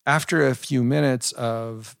after a few minutes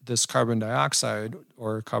of this carbon dioxide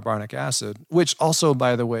or carbonic acid, which also,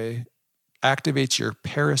 by the way, activates your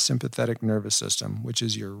parasympathetic nervous system, which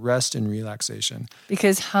is your rest and relaxation.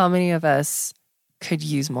 Because how many of us could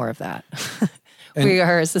use more of that? We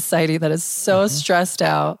are a society that is so stressed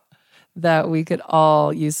out that we could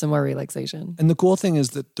all use some more relaxation. And the cool thing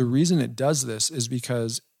is that the reason it does this is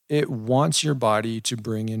because it wants your body to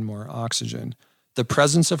bring in more oxygen. The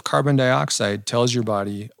presence of carbon dioxide tells your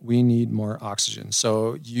body we need more oxygen.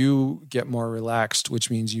 So you get more relaxed,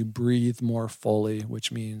 which means you breathe more fully,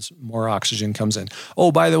 which means more oxygen comes in.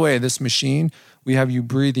 Oh, by the way, this machine, we have you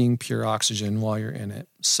breathing pure oxygen while you're in it.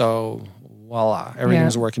 So voila,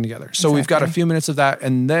 everything's working together. So we've got a few minutes of that,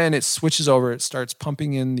 and then it switches over. It starts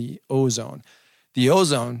pumping in the ozone. The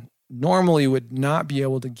ozone normally would not be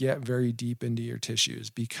able to get very deep into your tissues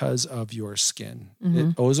because of your skin.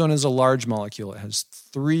 Ozone is a large molecule. It has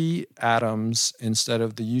 3 atoms instead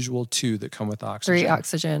of the usual 2 that come with oxygen. 3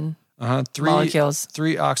 oxygen three molecules.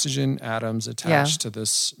 3 oxygen atoms attached to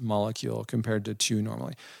this molecule compared to 2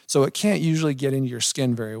 normally. So it can't usually get into your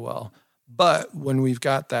skin very well. But when we've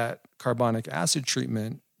got that carbonic acid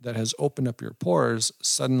treatment that has opened up your pores,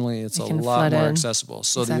 suddenly it's a lot more accessible.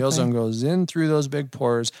 So the ozone goes in through those big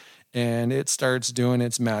pores and it starts doing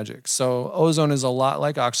its magic. So ozone is a lot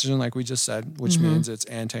like oxygen, like we just said, which means it's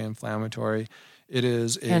anti-inflammatory. It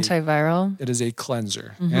is antiviral. It is a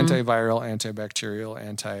cleanser. Antiviral, antibacterial,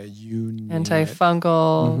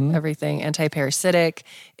 antifungal, everything, antiparasitic.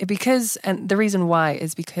 And the reason why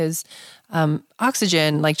is because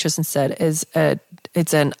oxygen, like Tristan said, it's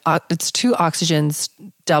 2 oxygens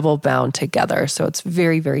double bound together. So it's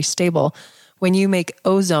very, very stable. When you make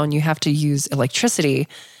ozone, you have to use electricity.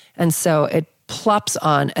 And so it plops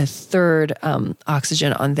on a 3rd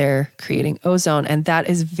oxygen on there, creating ozone. And that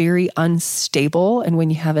is very unstable. And when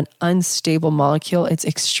you have an unstable molecule, it's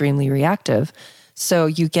extremely reactive. So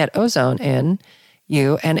you get ozone in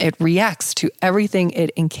you and it reacts to everything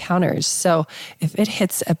it encounters. So if it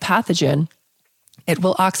hits a pathogen, it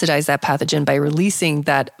will oxidize that pathogen by releasing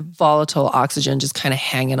that volatile oxygen just kind of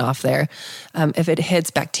hanging off there. If it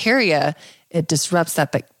hits bacteria, it disrupts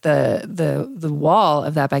that the wall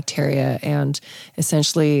of that bacteria and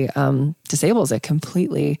essentially disables it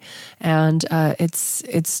completely. And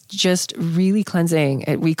it's just really cleansing.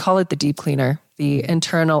 We call it the deep cleaner, the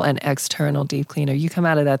internal and external deep cleaner. You come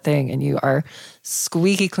out of that thing and you are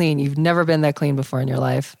squeaky clean. You've never been that clean before in your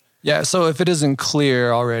life. Yeah. So if it isn't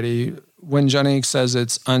clear already, when Jonique says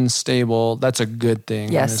it's unstable, that's a good thing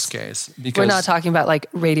in this case. Because we're not talking about like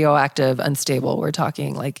radioactive unstable. We're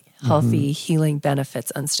talking like healthy healing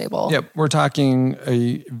benefits unstable. Yep. We're talking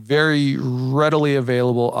a very readily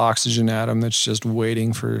available oxygen atom that's just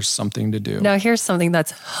waiting for something to do. Now, here's something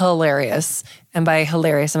that's hilarious. And by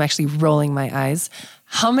hilarious, I'm actually rolling my eyes.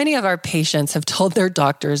 How many of our patients have told their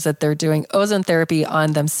doctors that they're doing ozone therapy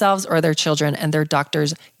on themselves or their children, and their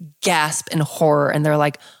doctors gasp in horror and they're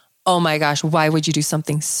like, oh my gosh, why would you do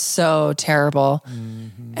something so terrible?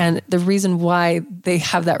 And the reason why they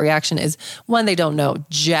have that reaction is, 1, they don't know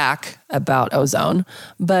jack about ozone.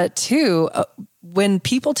 But 2, when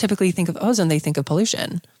people typically think of ozone, they think of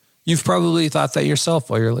pollution. You've probably thought that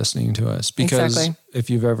yourself while you're listening to us, because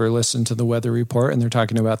if you've ever listened to the weather report and they're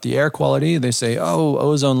talking about the air quality, they say, oh,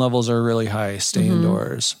 ozone levels are really high, stay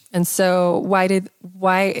indoors. And so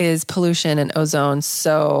why is pollution and ozone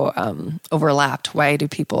so overlapped? Why do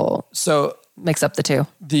people mix up the two?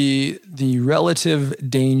 The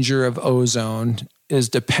relative danger of ozone is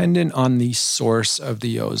dependent on the source of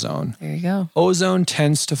the ozone. There you go. Ozone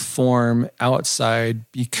tends to form outside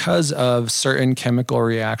because of certain chemical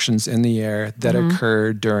reactions in the air that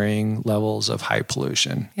occur during levels of high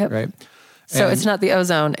pollution, right? So it's not the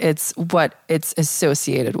ozone, it's what it's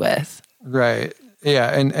associated with. Right.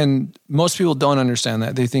 Yeah. And most people don't understand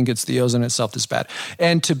that. They think it's the ozone itself that's bad.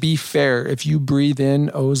 And to be fair, if you breathe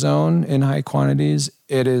in ozone in high quantities,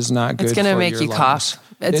 it is not good. It's going to for make your you lungs. cough.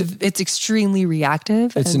 It's extremely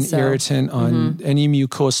reactive. It's an irritant on any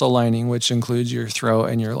mucosal lining, which includes your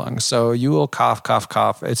throat and your lungs. So you will cough.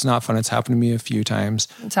 It's not fun. It's happened to me a few times.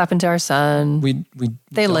 It's happened to our son.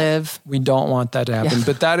 They live. We don't want that to happen.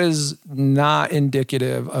 But that is not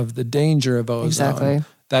indicative of the danger of ozone. Exactly.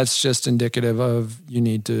 That's just indicative of you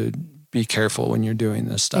need to be careful when you're doing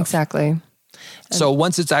this stuff. Exactly. So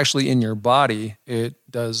once it's actually in your body, it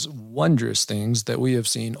does wondrous things that we have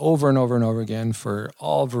seen over and over and over again for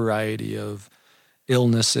all variety of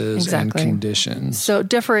illnesses and conditions. So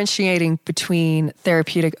differentiating between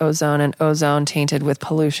therapeutic ozone and ozone tainted with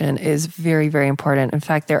pollution is very, very important. In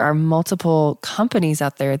fact, there are multiple companies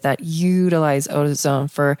out there that utilize ozone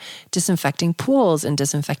for disinfecting pools and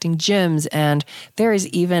disinfecting gyms. And there is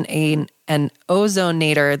even an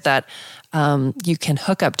ozonator that you can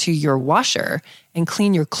hook up to your washer and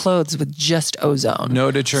clean your clothes with just ozone.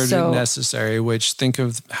 No detergent necessary, which think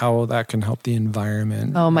of how that can help the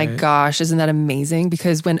environment. Oh my gosh, isn't that amazing?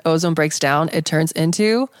 Because when ozone breaks down, it turns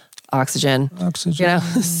into oxygen.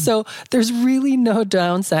 So there's really no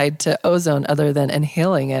downside to ozone other than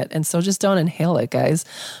inhaling it. And so just don't inhale it, guys.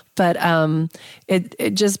 But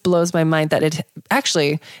it just blows my mind that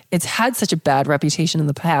it's had such a bad reputation in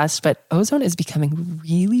the past, but ozone is becoming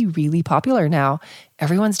really, really popular now.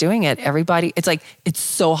 Everyone's doing it. Everybody, it's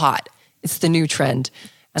so hot. It's the new trend.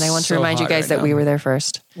 And I want to remind you guys that we were there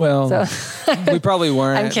first. Well, we probably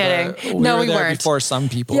weren't. I'm kidding. We were there before some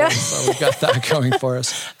people. Yeah. So we've got that going for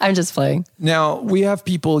us. I'm just playing. Now, we have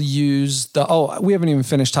people use we haven't even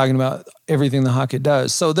finished talking about everything the Hocket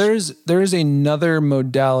does. So there is another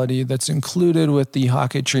modality that's included with the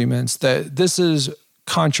Hocket treatments that this is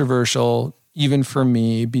controversial even for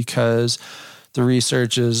me because the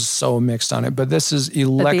research is so mixed on it. But this is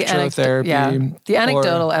electrotherapy. The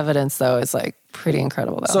anecdotal evidence, though, is pretty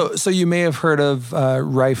incredible, though. So you may have heard of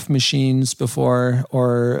Rife machines before,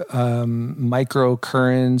 or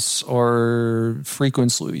microcurrents, or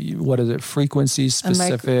frequency. What is it? Frequency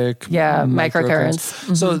specific. Microcurrents.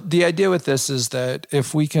 Mm-hmm. So the idea with this is that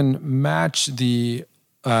if we can match the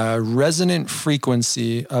resonant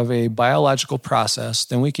frequency of a biological process,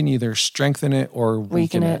 then we can either strengthen it or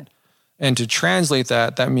weaken it. And to translate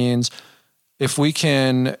that means if we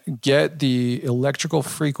can get the electrical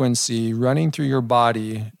frequency running through your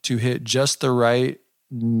body to hit just the right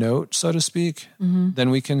note, so to speak,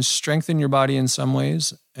 then we can strengthen your body in some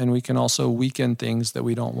ways, and we can also weaken things that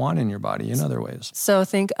we don't want in your body in other ways. So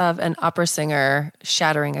think of an opera singer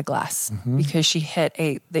shattering a glass because she hit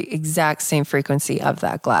the exact same frequency of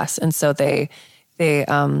that glass. And so they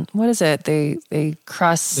what is it? They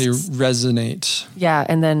cross. They resonate. Yeah,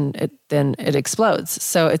 and then it explodes.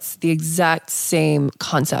 So it's the exact same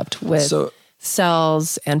concept with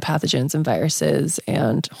cells and pathogens and viruses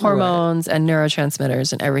and hormones and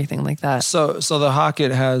neurotransmitters and everything like that. So the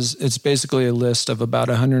Hocket it's basically a list of about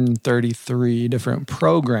 133 different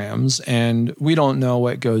programs, and we don't know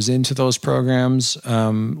what goes into those programs.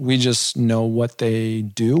 We just know what they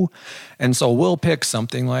do. And so we'll pick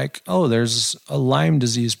something like, there's a Lyme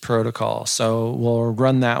disease protocol. So we'll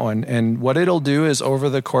run that one. And what it'll do is over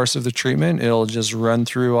the course of the treatment, it'll just run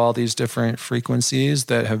through all these different frequencies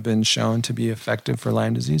that have been shown to be effective for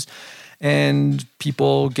Lyme disease. And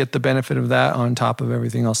people get the benefit of that on top of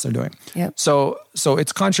everything else they're doing. Yep. So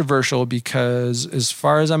it's controversial because as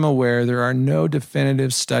far as I'm aware, there are no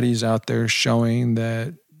definitive studies out there showing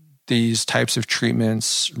that these types of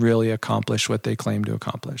treatments really accomplish what they claim to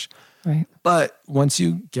accomplish. Right. But once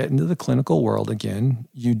you get into the clinical world again,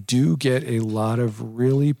 you do get a lot of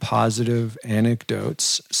really positive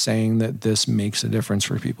anecdotes saying that this makes a difference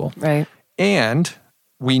for people. Right. And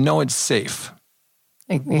we know it's safe,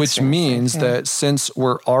 which means that since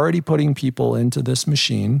we're already putting people into this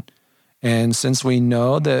machine, and since we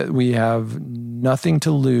know that we have nothing to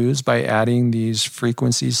lose by adding these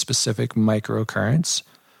frequency-specific microcurrents,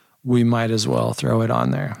 we might as well throw it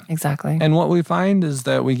on there. Exactly. And what we find is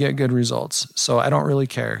that we get good results. So I don't really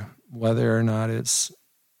care whether or not it's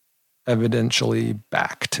evidentially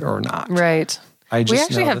backed or not. Right. We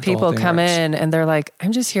actually have people come in and they're like,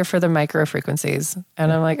 I'm just here for the micro frequencies.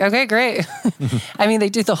 And I'm like, okay, great. I mean, they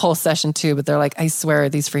do the whole session too, but they're like, I swear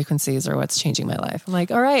these frequencies are what's changing my life. I'm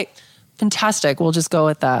like, all right, fantastic. We'll just go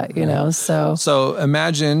with that, you know? So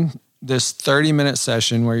imagine this 30-minute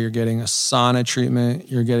session where you're getting a sauna treatment,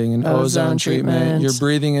 you're getting an ozone treatment, you're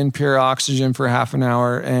breathing in pure oxygen for half an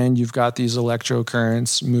hour, and you've got these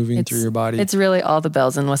electrocurrents moving through your body. It's really all the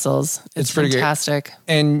bells and whistles. It's pretty fantastic. Great.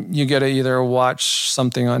 And you get to either watch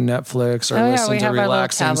something on Netflix or listen to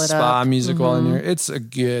relaxing spa music while in there. It's a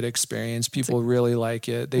good experience. People really like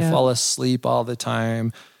it. They fall asleep all the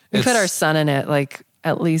time. We put our son in it like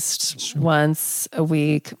at least once a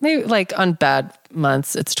week, maybe like on bad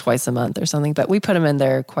months, it's twice a month or something, but we put him in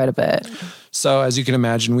there quite a bit. So as you can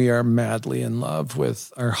imagine, we are madly in love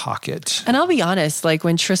with our Hocket. And I'll be honest, like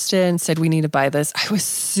when Tristan said we need to buy this, I was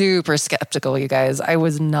super skeptical, you guys. I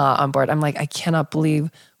was not on board. I'm like, I cannot believe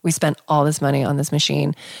we spent all this money on this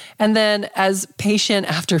machine. And then as patient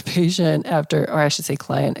after client after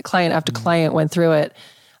client went through it,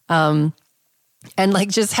 and like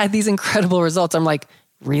just had these incredible results. I'm like,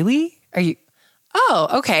 really? Are you? Oh,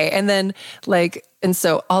 okay. And then and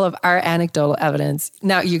so all of our anecdotal evidence,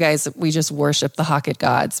 now you guys, we just worship the Hocket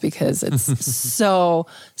gods because it's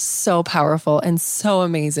so powerful and so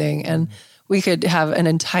amazing. And we could have an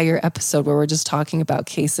entire episode where we're just talking about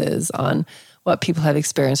cases on what people have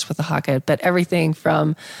experienced with the Hocket, but everything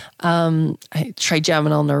from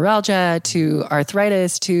trigeminal neuralgia to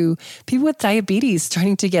arthritis to people with diabetes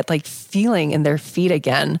starting to get like feeling in their feet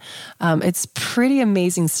again. It's pretty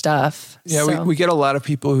amazing stuff. Yeah, we get a lot of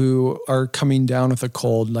people who are coming down with a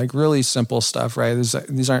cold, like really simple stuff, right?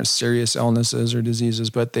 These aren't serious illnesses or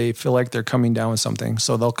diseases, but they feel like they're coming down with something.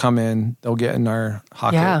 So they'll come in, they'll get in our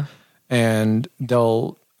Hocket and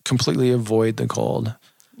they'll completely avoid the cold.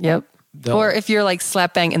 Yep. Or if you're like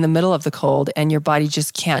slap bang in the middle of the cold and your body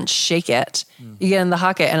just can't shake it, you get in the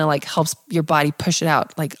Hocket and it like helps your body push it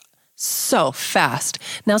out like so fast.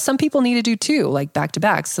 Now, some people need to do two, like back to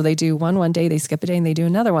back. So they do one day, they skip a day and they do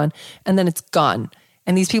another one and then it's gone.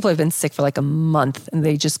 And these people have been sick for like a month and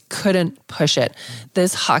they just couldn't push it.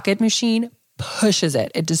 This Hocket machine pushes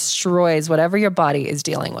it. It destroys whatever your body is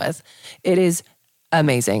dealing with. It is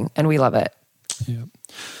amazing and we love it. Yep.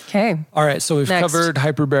 Okay. All right. So we've covered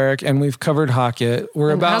hyperbaric and we've covered Hocket.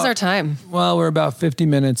 How's our time? Well, we're about 50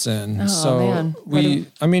 minutes in. Oh,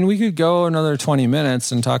 man. We could go another 20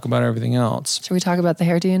 minutes and talk about everything else. Should we talk about the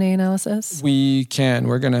hair DNA analysis? We can.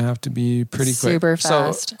 We're going to have to be pretty quick. Super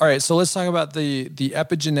fast. All right. So let's talk about the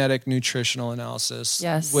epigenetic nutritional analysis.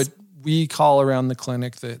 Yes. What we call around the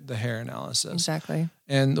clinic the hair analysis. Exactly.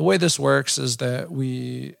 And the way this works is that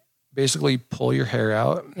we basically pull your hair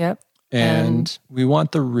out. Yep. And we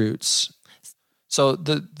want the roots. So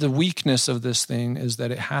the weakness of this thing is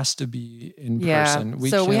that it has to be in person.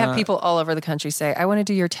 We have people all over the country say, I want to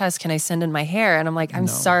do your test. Can I send in my hair? And I'm like, I'm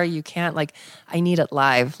sorry, you can't. Like, I need it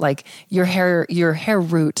live. Like your hair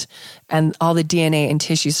root and all the DNA and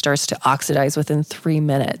tissue starts to oxidize within 3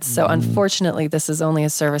 minutes. So unfortunately, this is only a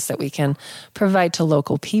service that we can provide to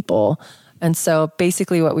local people. And so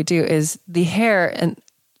basically what we do is the hair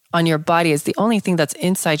on your body is the only thing that's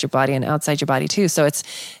inside your body and outside your body too. So it's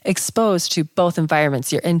exposed to both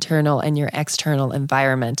environments, your internal and your external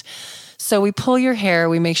environment. So we pull your hair,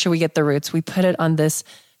 we make sure we get the roots, we put it on this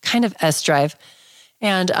kind of S drive.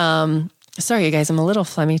 And sorry, you guys, I'm a little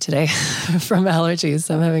phlegmy today from allergies.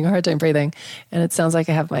 So I'm having a hard time breathing. And it sounds like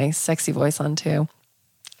I have my sexy voice on too.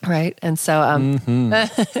 Right. And so,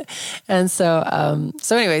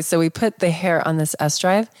 so anyway, so we put the hair on this S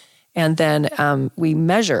drive. And then we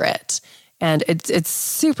measure it, and it's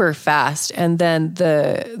super fast. And then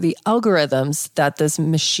the algorithms that this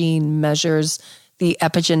machine measures the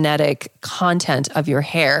epigenetic content of your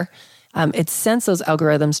hair, it sends those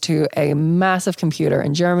algorithms to a massive computer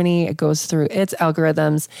in Germany. It goes through its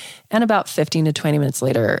algorithms, and about 15 to 20 minutes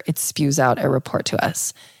later, it spews out a report to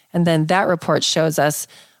us. And then that report shows us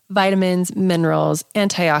vitamins, minerals,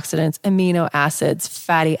 antioxidants, amino acids,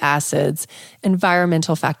 fatty acids,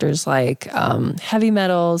 environmental factors like heavy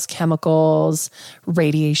metals, chemicals,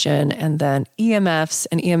 radiation, and then EMFs.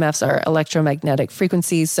 And EMFs are electromagnetic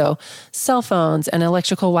frequencies. So cell phones and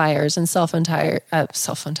electrical wires and cell phone towers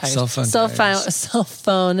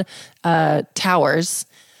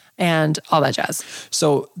and all that jazz.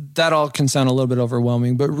 So that all can sound a little bit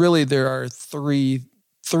overwhelming, but really there are three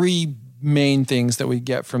main things that we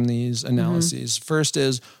get from these analyses. First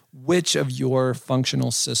is, which of your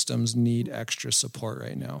functional systems need extra support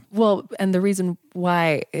right now? Well, and the reason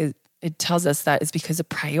why it tells us that it's because it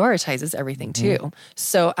prioritizes everything too.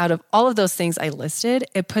 So out of all of those things I listed,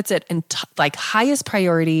 it puts it in like highest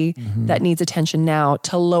priority that needs attention now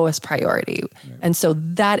to lowest priority. And so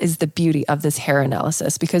that is the beauty of this hair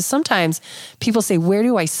analysis, because sometimes people say, where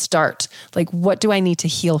do I start? Like, what do I need to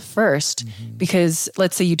heal first? Because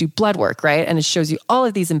let's say you do blood work, right? And it shows you all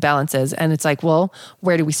of these imbalances. And it's like, well,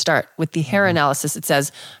 where do we start? With the hair analysis, it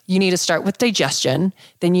says you need to start with digestion,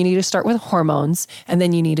 then you need to start with hormones, and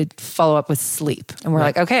then you need to follow up with sleep. And we're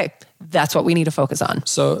like, okay, that's what we need to focus on.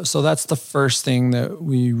 So that's the first thing that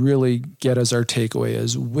we really get as our takeaway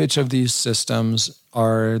is which of these systems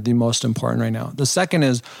are the most important right now. The second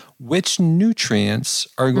is which nutrients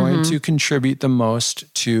are going to contribute the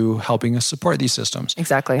most to helping us support these systems.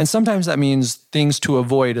 Exactly. And sometimes that means things to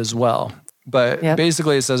avoid as well. But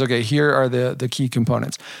basically it says, okay, here are the key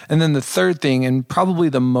components. And then the third thing, and probably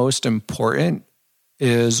the most important,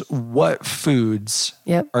 is what foods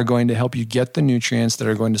are going to help you get the nutrients that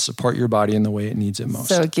are going to support your body in the way it needs it most.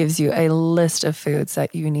 So it gives you a list of foods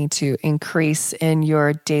that you need to increase in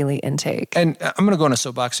your daily intake. And I'm going to go on a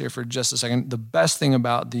soapbox here for just a second. The best thing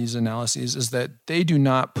about these analyses is that they do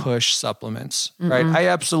not push supplements, right? I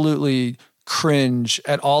absolutely cringe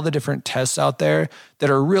at all the different tests out there that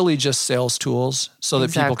are really just sales tools so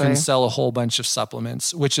that people can sell a whole bunch of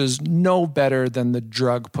supplements, which is no better than the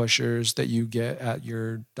drug pushers that you get at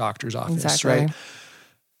your doctor's office, right?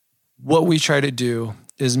 What we try to do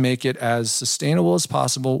is make it as sustainable as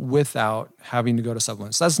possible without having to go to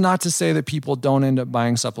supplements. That's not to say that people don't end up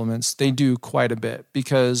buying supplements. They do quite a bit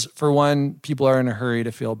because, for one, people are in a hurry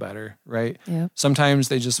to feel better, right? Sometimes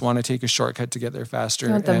they just want to take a shortcut to get there faster.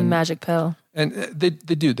 They want the magic pill. And they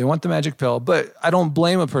do. They want the magic pill. But I don't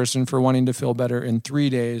blame a person for wanting to feel better in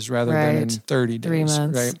 3 days rather than in 30 days. 3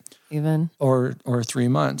 months, right? Even. Or 3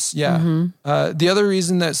 months. Yeah. The other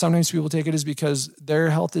reason that sometimes people take it is because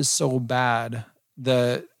their health is so bad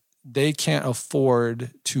that they can't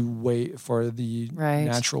afford to wait for the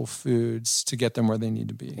natural foods to get them where they need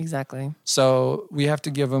to be. Exactly. So we have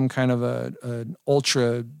to give them kind of an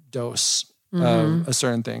ultra dose of a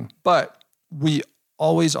certain thing. But we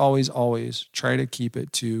always try to keep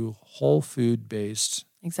it to whole food based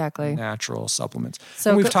natural supplements.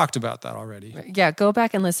 So and we've talked about that already. Yeah, go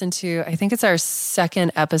back and listen to, I think it's our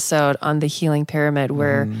second episode on the healing pyramid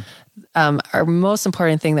where our most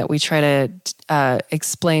important thing that we try to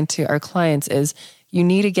explain to our clients is you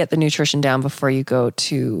need to get the nutrition down before you go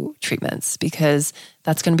to treatments, because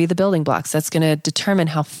that's going to be the building blocks. That's going to determine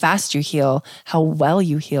how fast you heal, how well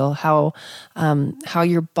you heal, how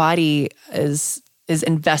your body is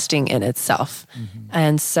investing in itself.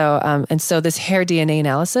 And so this hair DNA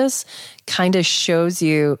analysis kind of shows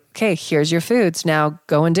you, okay, here's your foods, now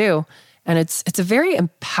go and do. And it's a very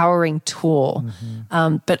empowering tool,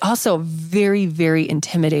 but also very, very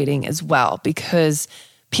intimidating as well, because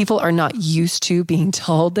people are not used to being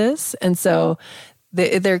told this. And so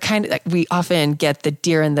they're kind of like, we often get the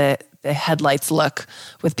deer in the headlights look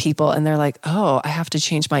with people, and they're like, oh, I have to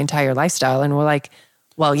change my entire lifestyle. And we're like,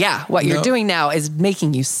 well, yeah, what you're doing now is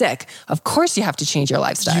making you sick. Of course you have to change your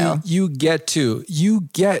lifestyle. You get to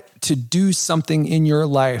do something in your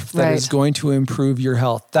life that is going to improve your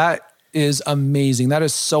health. That is amazing. That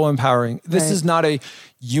is so empowering. This is not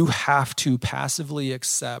you have to passively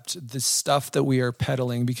accept the stuff that we are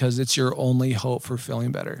peddling because it's your only hope for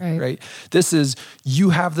feeling better, right? This is, you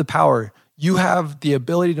have the power. You have the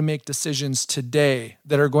ability to make decisions today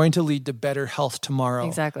that are going to lead to better health tomorrow.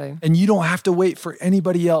 Exactly. And you don't have to wait for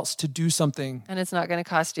anybody else to do something. And it's not going to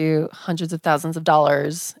cost you hundreds of thousands of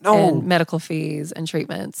dollars in medical fees and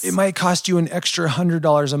treatments. It might cost you an extra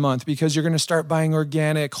 $100 a month because you're going to start buying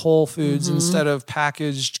organic whole foods instead of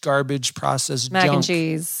packaged, garbage, processed Mac junk. and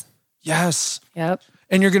cheese. Yes. Yep.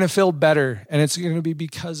 And you're going to feel better. And it's going to be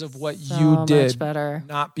because of what you did. Much better.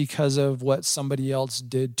 Not because of what somebody else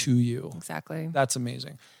did to you. Exactly. That's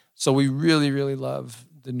amazing. So we really, really love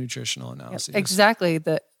the nutritional analysis. Yep, exactly.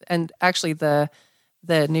 The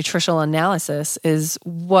nutritional analysis is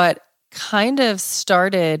what kind of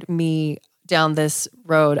started me down this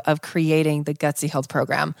road of creating the Gutsy Health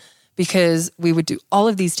program, because we would do all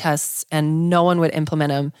of these tests and no one would implement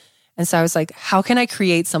them. And so I was like, how can I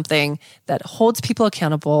create something that holds people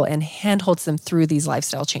accountable and handholds them through these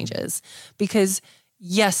lifestyle changes? Because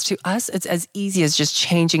yes, to us, it's as easy as just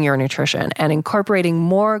changing your nutrition and incorporating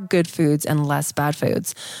more good foods and less bad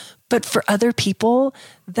foods. But for other people,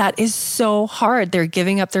 that is so hard. They're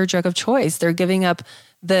giving up their drug of choice. They're giving up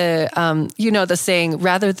the saying,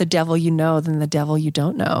 rather the devil you know than the devil you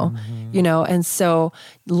don't know, and so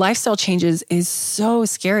lifestyle changes is so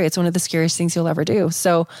scary. It's one of the scariest things you'll ever do.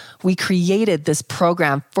 So we created this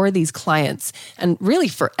program for these clients and really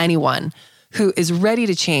for anyone who is ready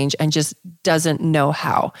to change and just doesn't know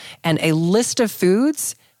how. And a list of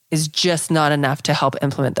foods is just not enough to help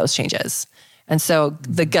implement those changes. And so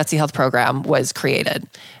the Gutsy Health program was created.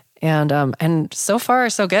 And so far,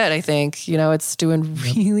 so good, I think. It's doing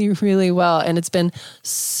really, really well. And it's been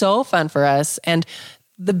so fun for us. And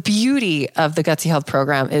the beauty of the Gutsy Health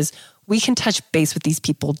program is we can touch base with these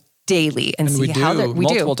people daily and see how they're...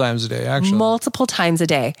 Multiple times a day, actually. Multiple times a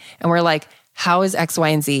day. And we're like, how is X, Y,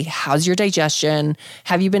 and Z? How's your digestion?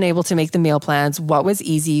 Have you been able to make the meal plans? What was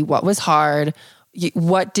easy? What was hard?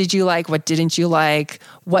 What did you like? What didn't you like?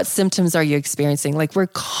 What symptoms are you experiencing? Like, we're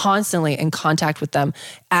constantly in contact with them,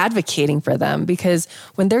 advocating for them, because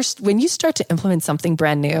when you start to implement something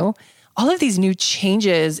brand new, all of these new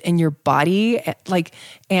changes in your body,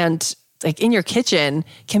 and in your kitchen,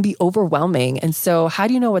 can be overwhelming. And so how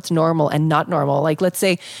do you know what's normal and not normal? Like, let's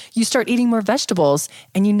say you start eating more vegetables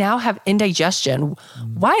and you now have indigestion.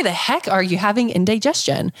 Why the heck are you having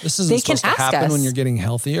indigestion? This isn't supposed to happen when you're getting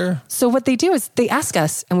healthier. So what they do is they ask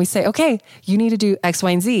us and we say, okay, you need to do X,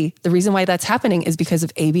 Y, and Z. The reason why that's happening is because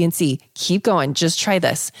of A, B, and C. Keep going. Just try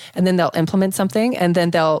this. And then they'll implement something and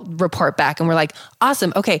then they'll report back. And we're like,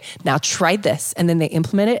 awesome. Okay, now try this. And then they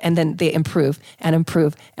implement it and then they improve and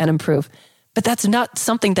improve and improve. But that's not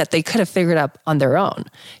something that they could have figured out on their own.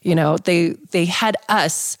 They had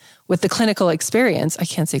us with the clinical experience. I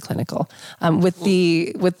can't say clinical. With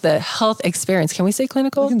the health experience. Can we say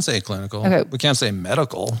clinical? We can say clinical. Okay. We can't say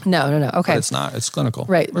medical. No. Okay. But it's not. It's clinical.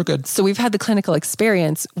 Right. We're good. So we've had the clinical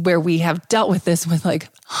experience where we have dealt with this with like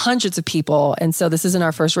hundreds of people. And so this isn't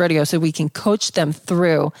our first rodeo. So we can coach them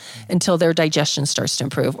through until their digestion starts to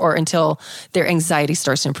improve, or until their anxiety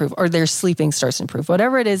starts to improve, or their sleeping starts to improve.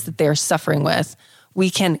 Whatever it is that they're suffering with, we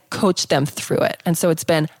can coach them through it. And so it's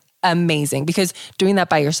been amazing, because doing that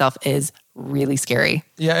by yourself is really scary.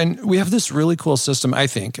 Yeah, and we have this really cool system, I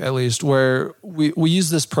think, at least, where we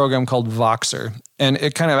use this program called Voxer, and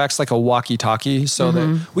it kind of acts like a walkie-talkie, so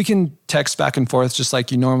that we can text back and forth just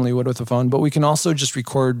like you normally would with a phone, but we can also just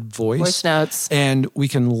record voice notes, and we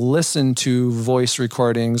can listen to voice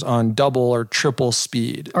recordings on double or triple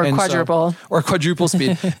speed. Or quadruple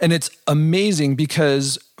speed. And it's amazing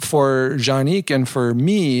because for Jeannick and for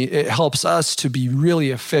me, it helps us to be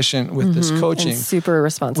really efficient with this coaching. And super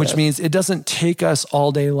responsive. Which means it doesn't take us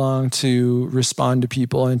all day long to respond to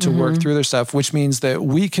people and to work through their stuff, which means that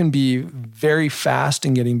we can be very fast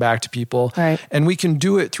in getting back to people. Right. And we can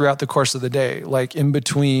do it throughout the course of the day, like in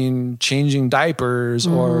between changing diapers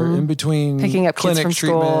or in between picking up clinic kids from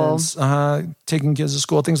treatments, taking kids to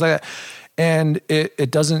school, things like that. And it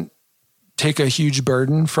doesn't take a huge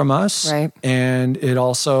burden from us. Right. And it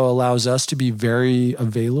also allows us to be very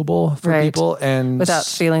available for people, and without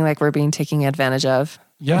feeling like we're being taken advantage of.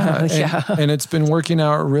 Yeah. And it's been working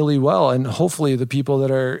out really well. And hopefully the people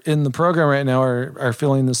that are in the program right now are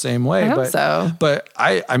feeling the same way. I hope so. But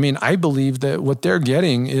I believe that what they're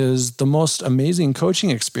getting is the most amazing coaching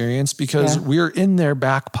experience, because we're in their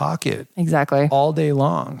back pocket. Exactly. All day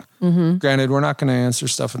long. Granted, we're not going to answer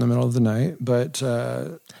stuff in the middle of the night, but...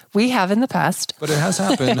 we have in the past. But it has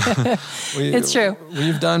happened. It's true.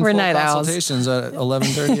 We've done full consultations at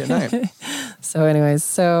 11:30 at night. So anyways,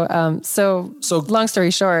 so long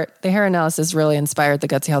story short, the hair analysis really inspired the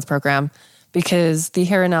Gutsy Health program, because the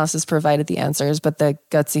hair analysis provided the answers, but the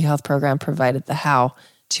Gutsy Health program provided the how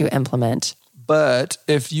to implement. But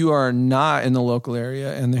if you are not in the local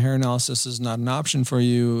area and the hair analysis is not an option for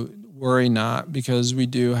you, worry not, because we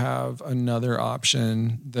do have another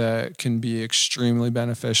option that can be extremely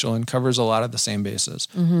beneficial and covers a lot of the same bases.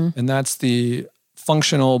 And that's the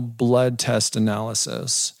functional blood test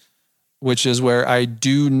analysis, which is where I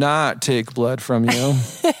do not take blood from you.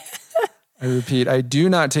 I repeat, I do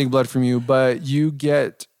not take blood from you, but you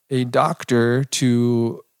get a doctor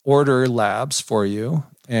to order labs for you,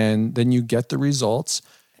 and then you get the results.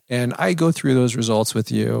 And I go through those results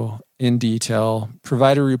with you in detail,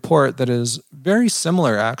 provide a report that is very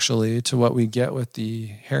similar actually to what we get with the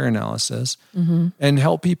hair analysis, and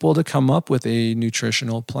help people to come up with a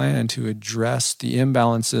nutritional plan to address the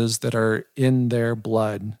imbalances that are in their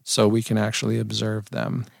blood so we can actually observe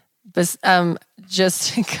them. But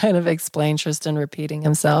just to kind of explain Tristan repeating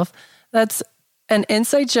himself, that's an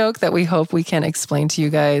inside joke that we hope we can explain to you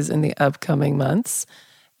guys in the upcoming months.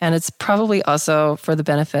 And it's probably also for the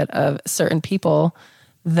benefit of certain people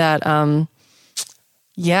that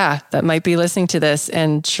that might be listening to this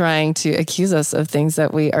and trying to accuse us of things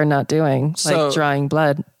that we are not doing, like drawing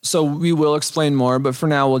blood. So we will explain more, but for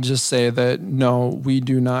now, we'll just say that no, we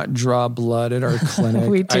do not draw blood at our clinic.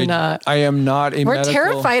 We do not. I am not a We're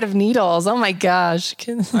terrified of needles. Oh my gosh.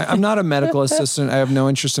 I'm not a medical assistant. I have no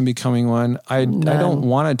interest in becoming one. I don't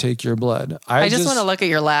want to take your blood. I just want to look at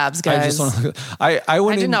your labs, guys. I just want to look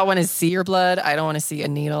I do not want to see your blood. I don't want to see a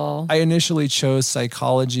needle. I initially chose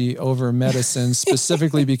psychology over medicine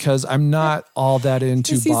specifically because I'm not all that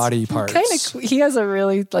into body parts. He has a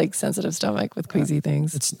really sensitive stomach with queasy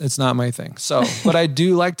things. It's not my thing. So, but I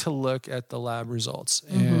do like to look at the lab results.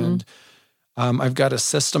 And I've got a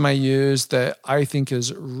system I use that I think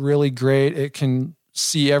is really great. It can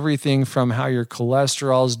see everything from how your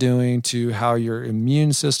cholesterol is doing to how your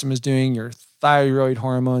immune system is doing, your thyroid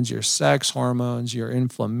hormones, your sex hormones, your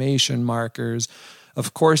inflammation markers.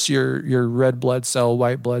 Of course, your red blood cell,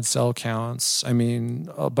 white blood cell counts. I mean,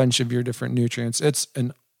 a bunch of your different nutrients. It's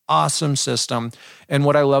an awesome system. And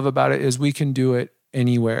what I love about it is we can do it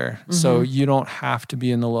anywhere. So you don't have to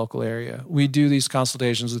be in the local area. We do these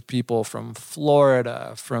consultations with people from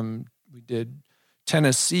Florida, we did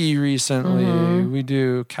Tennessee recently. We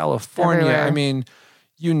do California. Everywhere. I mean,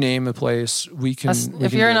 you name a place, we can.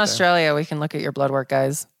 If you're in Australia, we can look at your blood work,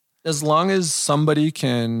 guys. As long as somebody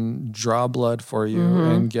can draw blood for you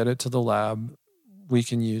and get it to the lab, we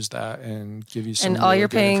can use that and give you some and all really you're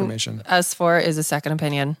good paying information. us for is a second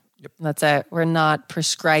opinion. Yep. That's it. We're not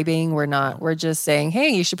prescribing. We're just saying, hey,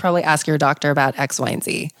 you should probably ask your doctor about X, Y, and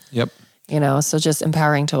Z. Yep. So just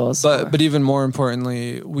empowering tools. But even more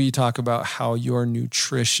importantly, we talk about how your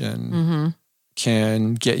nutrition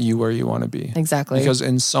can get you where you want to be. Exactly. Because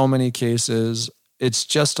in so many cases, it's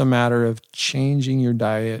just a matter of changing your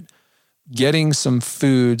diet, getting some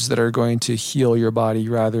foods that are going to heal your body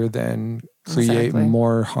rather than create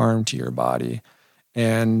more harm to your body.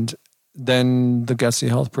 And then the Gutsy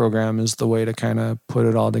Health program is the way to kind of put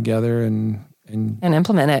it all together and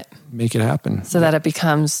implement it. Make it happen. So that it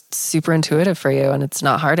becomes super intuitive for you and it's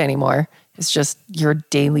not hard anymore. It's just your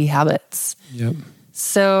daily habits. Yep.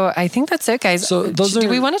 So I think that's it, guys. So do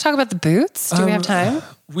we want to talk about the boots? Do we have time?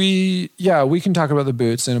 We can talk about the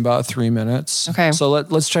boots in about 3 minutes. Okay. So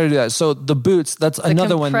let's try to do that. So the boots, that's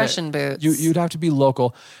another one. Compression boots. You'd have to be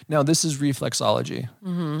local. Now this is reflexology.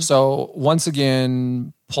 So once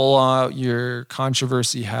again, pull out your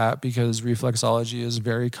controversy hat because reflexology is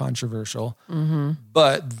very controversial.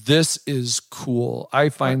 But this is cool. I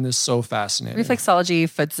find this so fascinating. Reflexology,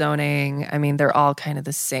 foot zoning. I mean, they're all kind of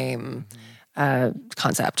the same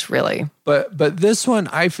concept, really. But this one,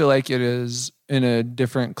 I feel like it is in a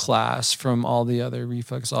different class from all the other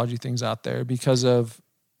reflexology things out there because of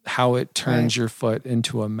how it turns your foot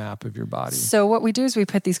into a map of your body. So what we do is we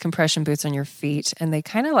put these compression boots on your feet and they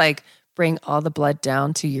kind of bring all the blood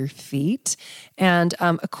down to your feet. And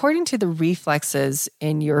according to the reflexes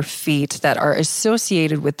in your feet that are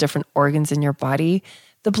associated with different organs in your body,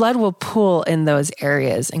 the blood will pool in those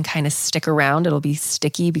areas and kind of stick around. It'll be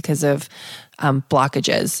sticky because of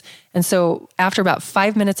blockages. And so after about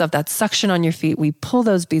 5 minutes of that suction on your feet, we pull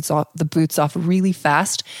the boots off really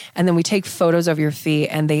fast. And then we take photos of your feet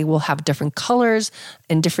and they will have different colors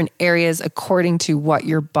in different areas according to what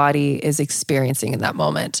your body is experiencing in that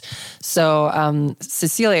moment. So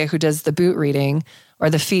Cecilia, who does the boot reading, or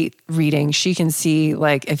the feet reading, she can see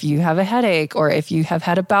if you have a headache or if you have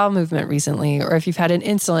had a bowel movement recently or if you've had an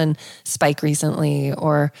insulin spike recently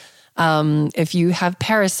or if you have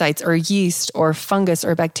parasites or yeast or fungus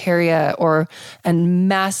or bacteria or a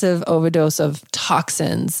massive overdose of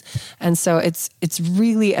toxins. And so it's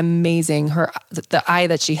really amazing the eye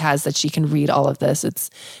that she has that she can read all of this.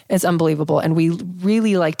 It's unbelievable. And we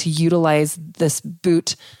really like to utilize this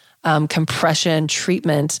boot compression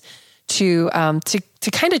treatment to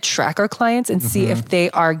kind of track our clients and see if they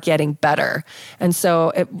are getting better. And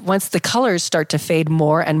so once the colors start to fade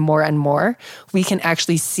more and more and more, we can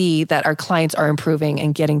actually see that our clients are improving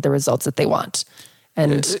and getting the results that they want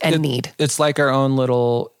and need. It's like our own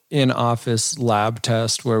little in-office lab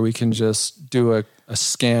test where we can just do a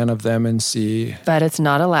scan of them and see. But it's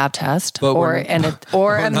not a lab test or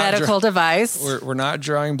a medical device. We're not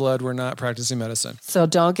drawing blood. We're not practicing medicine. So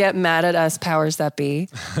don't get mad at us, powers that be.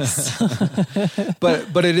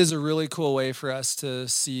 But it is a really cool way for us to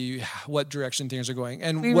see what direction things are going.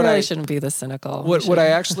 And we really shouldn't be this cynical. What I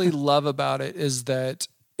actually love about it is that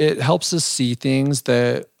it helps us see things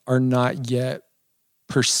that are not yet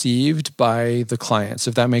perceived by the clients,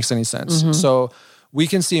 if that makes any sense. So we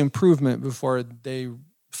can see improvement before they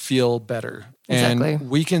feel better. Exactly. And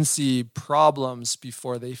we can see problems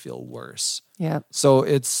before they feel worse. Yeah. So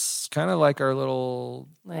it's kind of like our little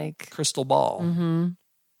crystal ball.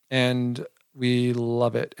 and we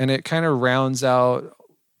love it. And it kind of rounds out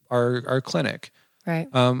our clinic. Right.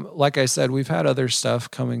 Like I said, we've had other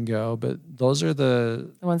stuff come and go, but those are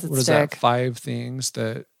the ones that what stick. Is that? 5 things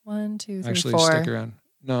that 1, 2, 3, actually 4. stick around.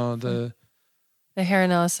 No, the hair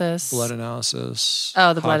analysis, blood analysis.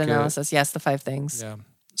 Oh, the blood analysis. Yes, the 5 things. Yeah.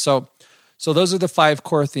 So those are the 5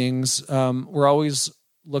 core things. We're always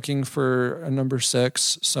looking for a number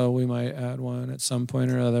 6, so we might add one at some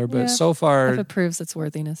point or other. But so far, if it proves its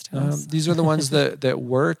worthiness to us, these are the ones that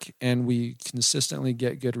work, and we consistently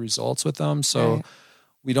get good results with them. So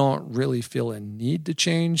we don't really feel a need to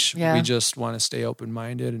change. Yeah. We just want to stay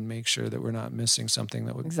open-minded and make sure that we're not missing something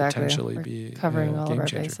that would potentially be covering all of our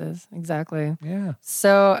changer. bases. Exactly. Yeah.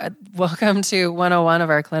 So welcome to 101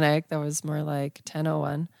 of our clinic. That was more like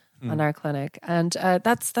 1001. On our clinic. And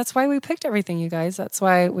that's why we picked everything, you guys. That's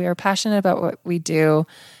why we are passionate about what we do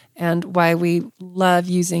and why we love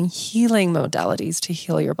using healing modalities to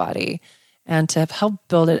heal your body and to help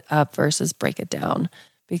build it up versus break it down.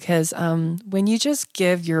 Because when you just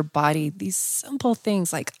give your body these simple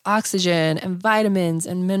things like oxygen and vitamins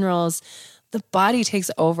and minerals, the body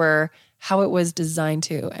takes over how it was designed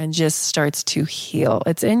to and just starts to heal.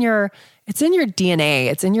 It's in your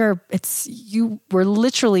DNA. You were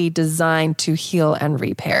literally designed to heal and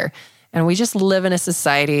repair. And we just live in a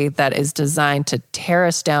society that is designed to tear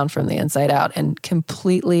us down from the inside out and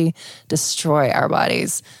completely destroy our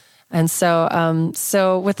bodies. And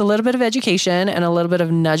so with a little bit of education and a little bit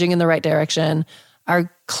of nudging in the right direction,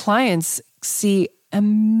 our clients see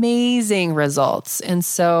amazing results. And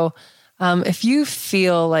so if you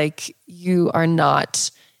feel like you are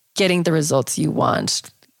not getting the results you want,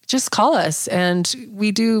 just call us, and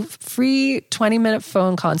we do free 20-minute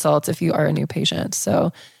phone consults if you are a new patient.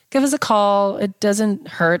 So give us a call. It doesn't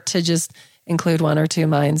hurt to just include 1 or 2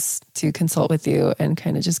 minds to consult with you and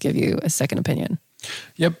kind of just give you a second opinion.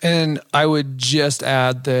 Yep. And I would just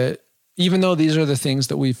add that even though these are the things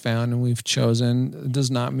that we've found and we've chosen, it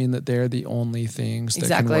does not mean that they're the only things that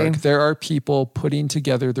can work. There are people putting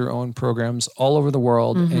together their own programs all over the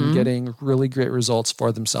world and getting really great results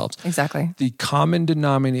for themselves. Exactly. The common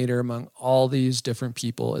denominator among all these different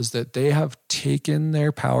people is that they have taken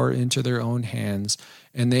their power into their own hands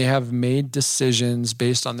and they have made decisions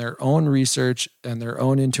based on their own research and their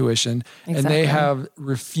own intuition, and they have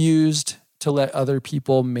refused to let other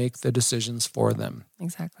people make the decisions for them.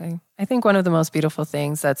 Exactly. I think one of the most beautiful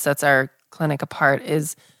things that sets our clinic apart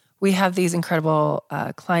is we have these incredible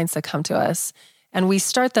clients that come to us, and we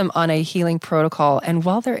start them on a healing protocol. And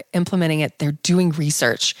while they're implementing it, they're doing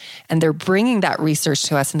research, and they're bringing that research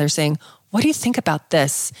to us, and they're saying, what do you think about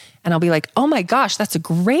this? And I'll be like, oh my gosh, that's a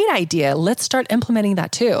great idea. Let's start implementing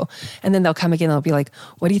that too. And then they'll come again and they'll be like,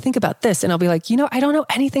 what do you think about this? And I'll be like, I don't know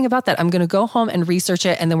anything about that. I'm going to go home and research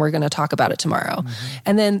it, and then we're going to talk about it tomorrow.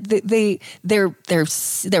 And then they're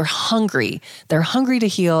hungry. They're hungry to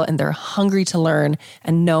heal, and they're hungry to learn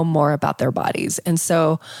and know more about their bodies. And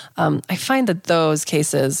so I find that those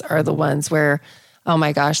cases are the ones where, oh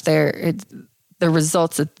my gosh, the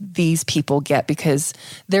results that these people get because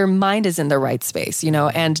their mind is in the right space,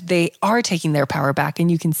 and they are taking their power back, and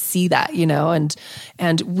you can see that,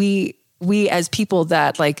 and we as people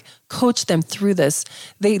that like coach them through this,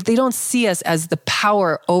 they don't see us as the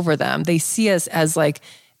power over them. They see us as like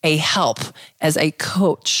a help, as a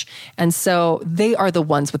coach. And so they are the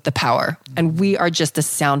ones with the power, and we are just the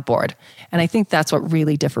soundboard. And I think that's what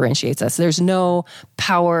really differentiates us. There's no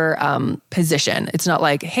power position. It's not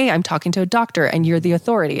like, hey, I'm talking to a doctor and you're the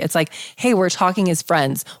authority. It's like, hey, we're talking as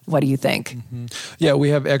friends. What do you think? Yeah, we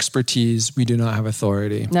have expertise. We do not have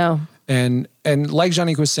authority. No. And like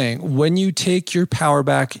Janique was saying, when you take your power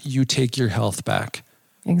back, you take your health back.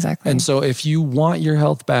 Exactly. And so if you want your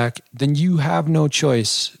health back, then you have no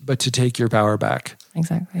choice but to take your power back.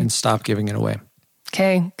 Exactly. And stop giving it away.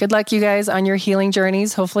 Okay. Good luck, you guys, on your healing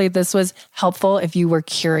journeys. Hopefully this was helpful if you were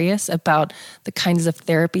curious about the kinds of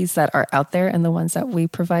therapies that are out there and the ones that we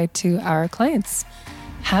provide to our clients.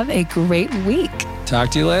 Have a great week.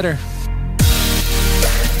 Talk to you later.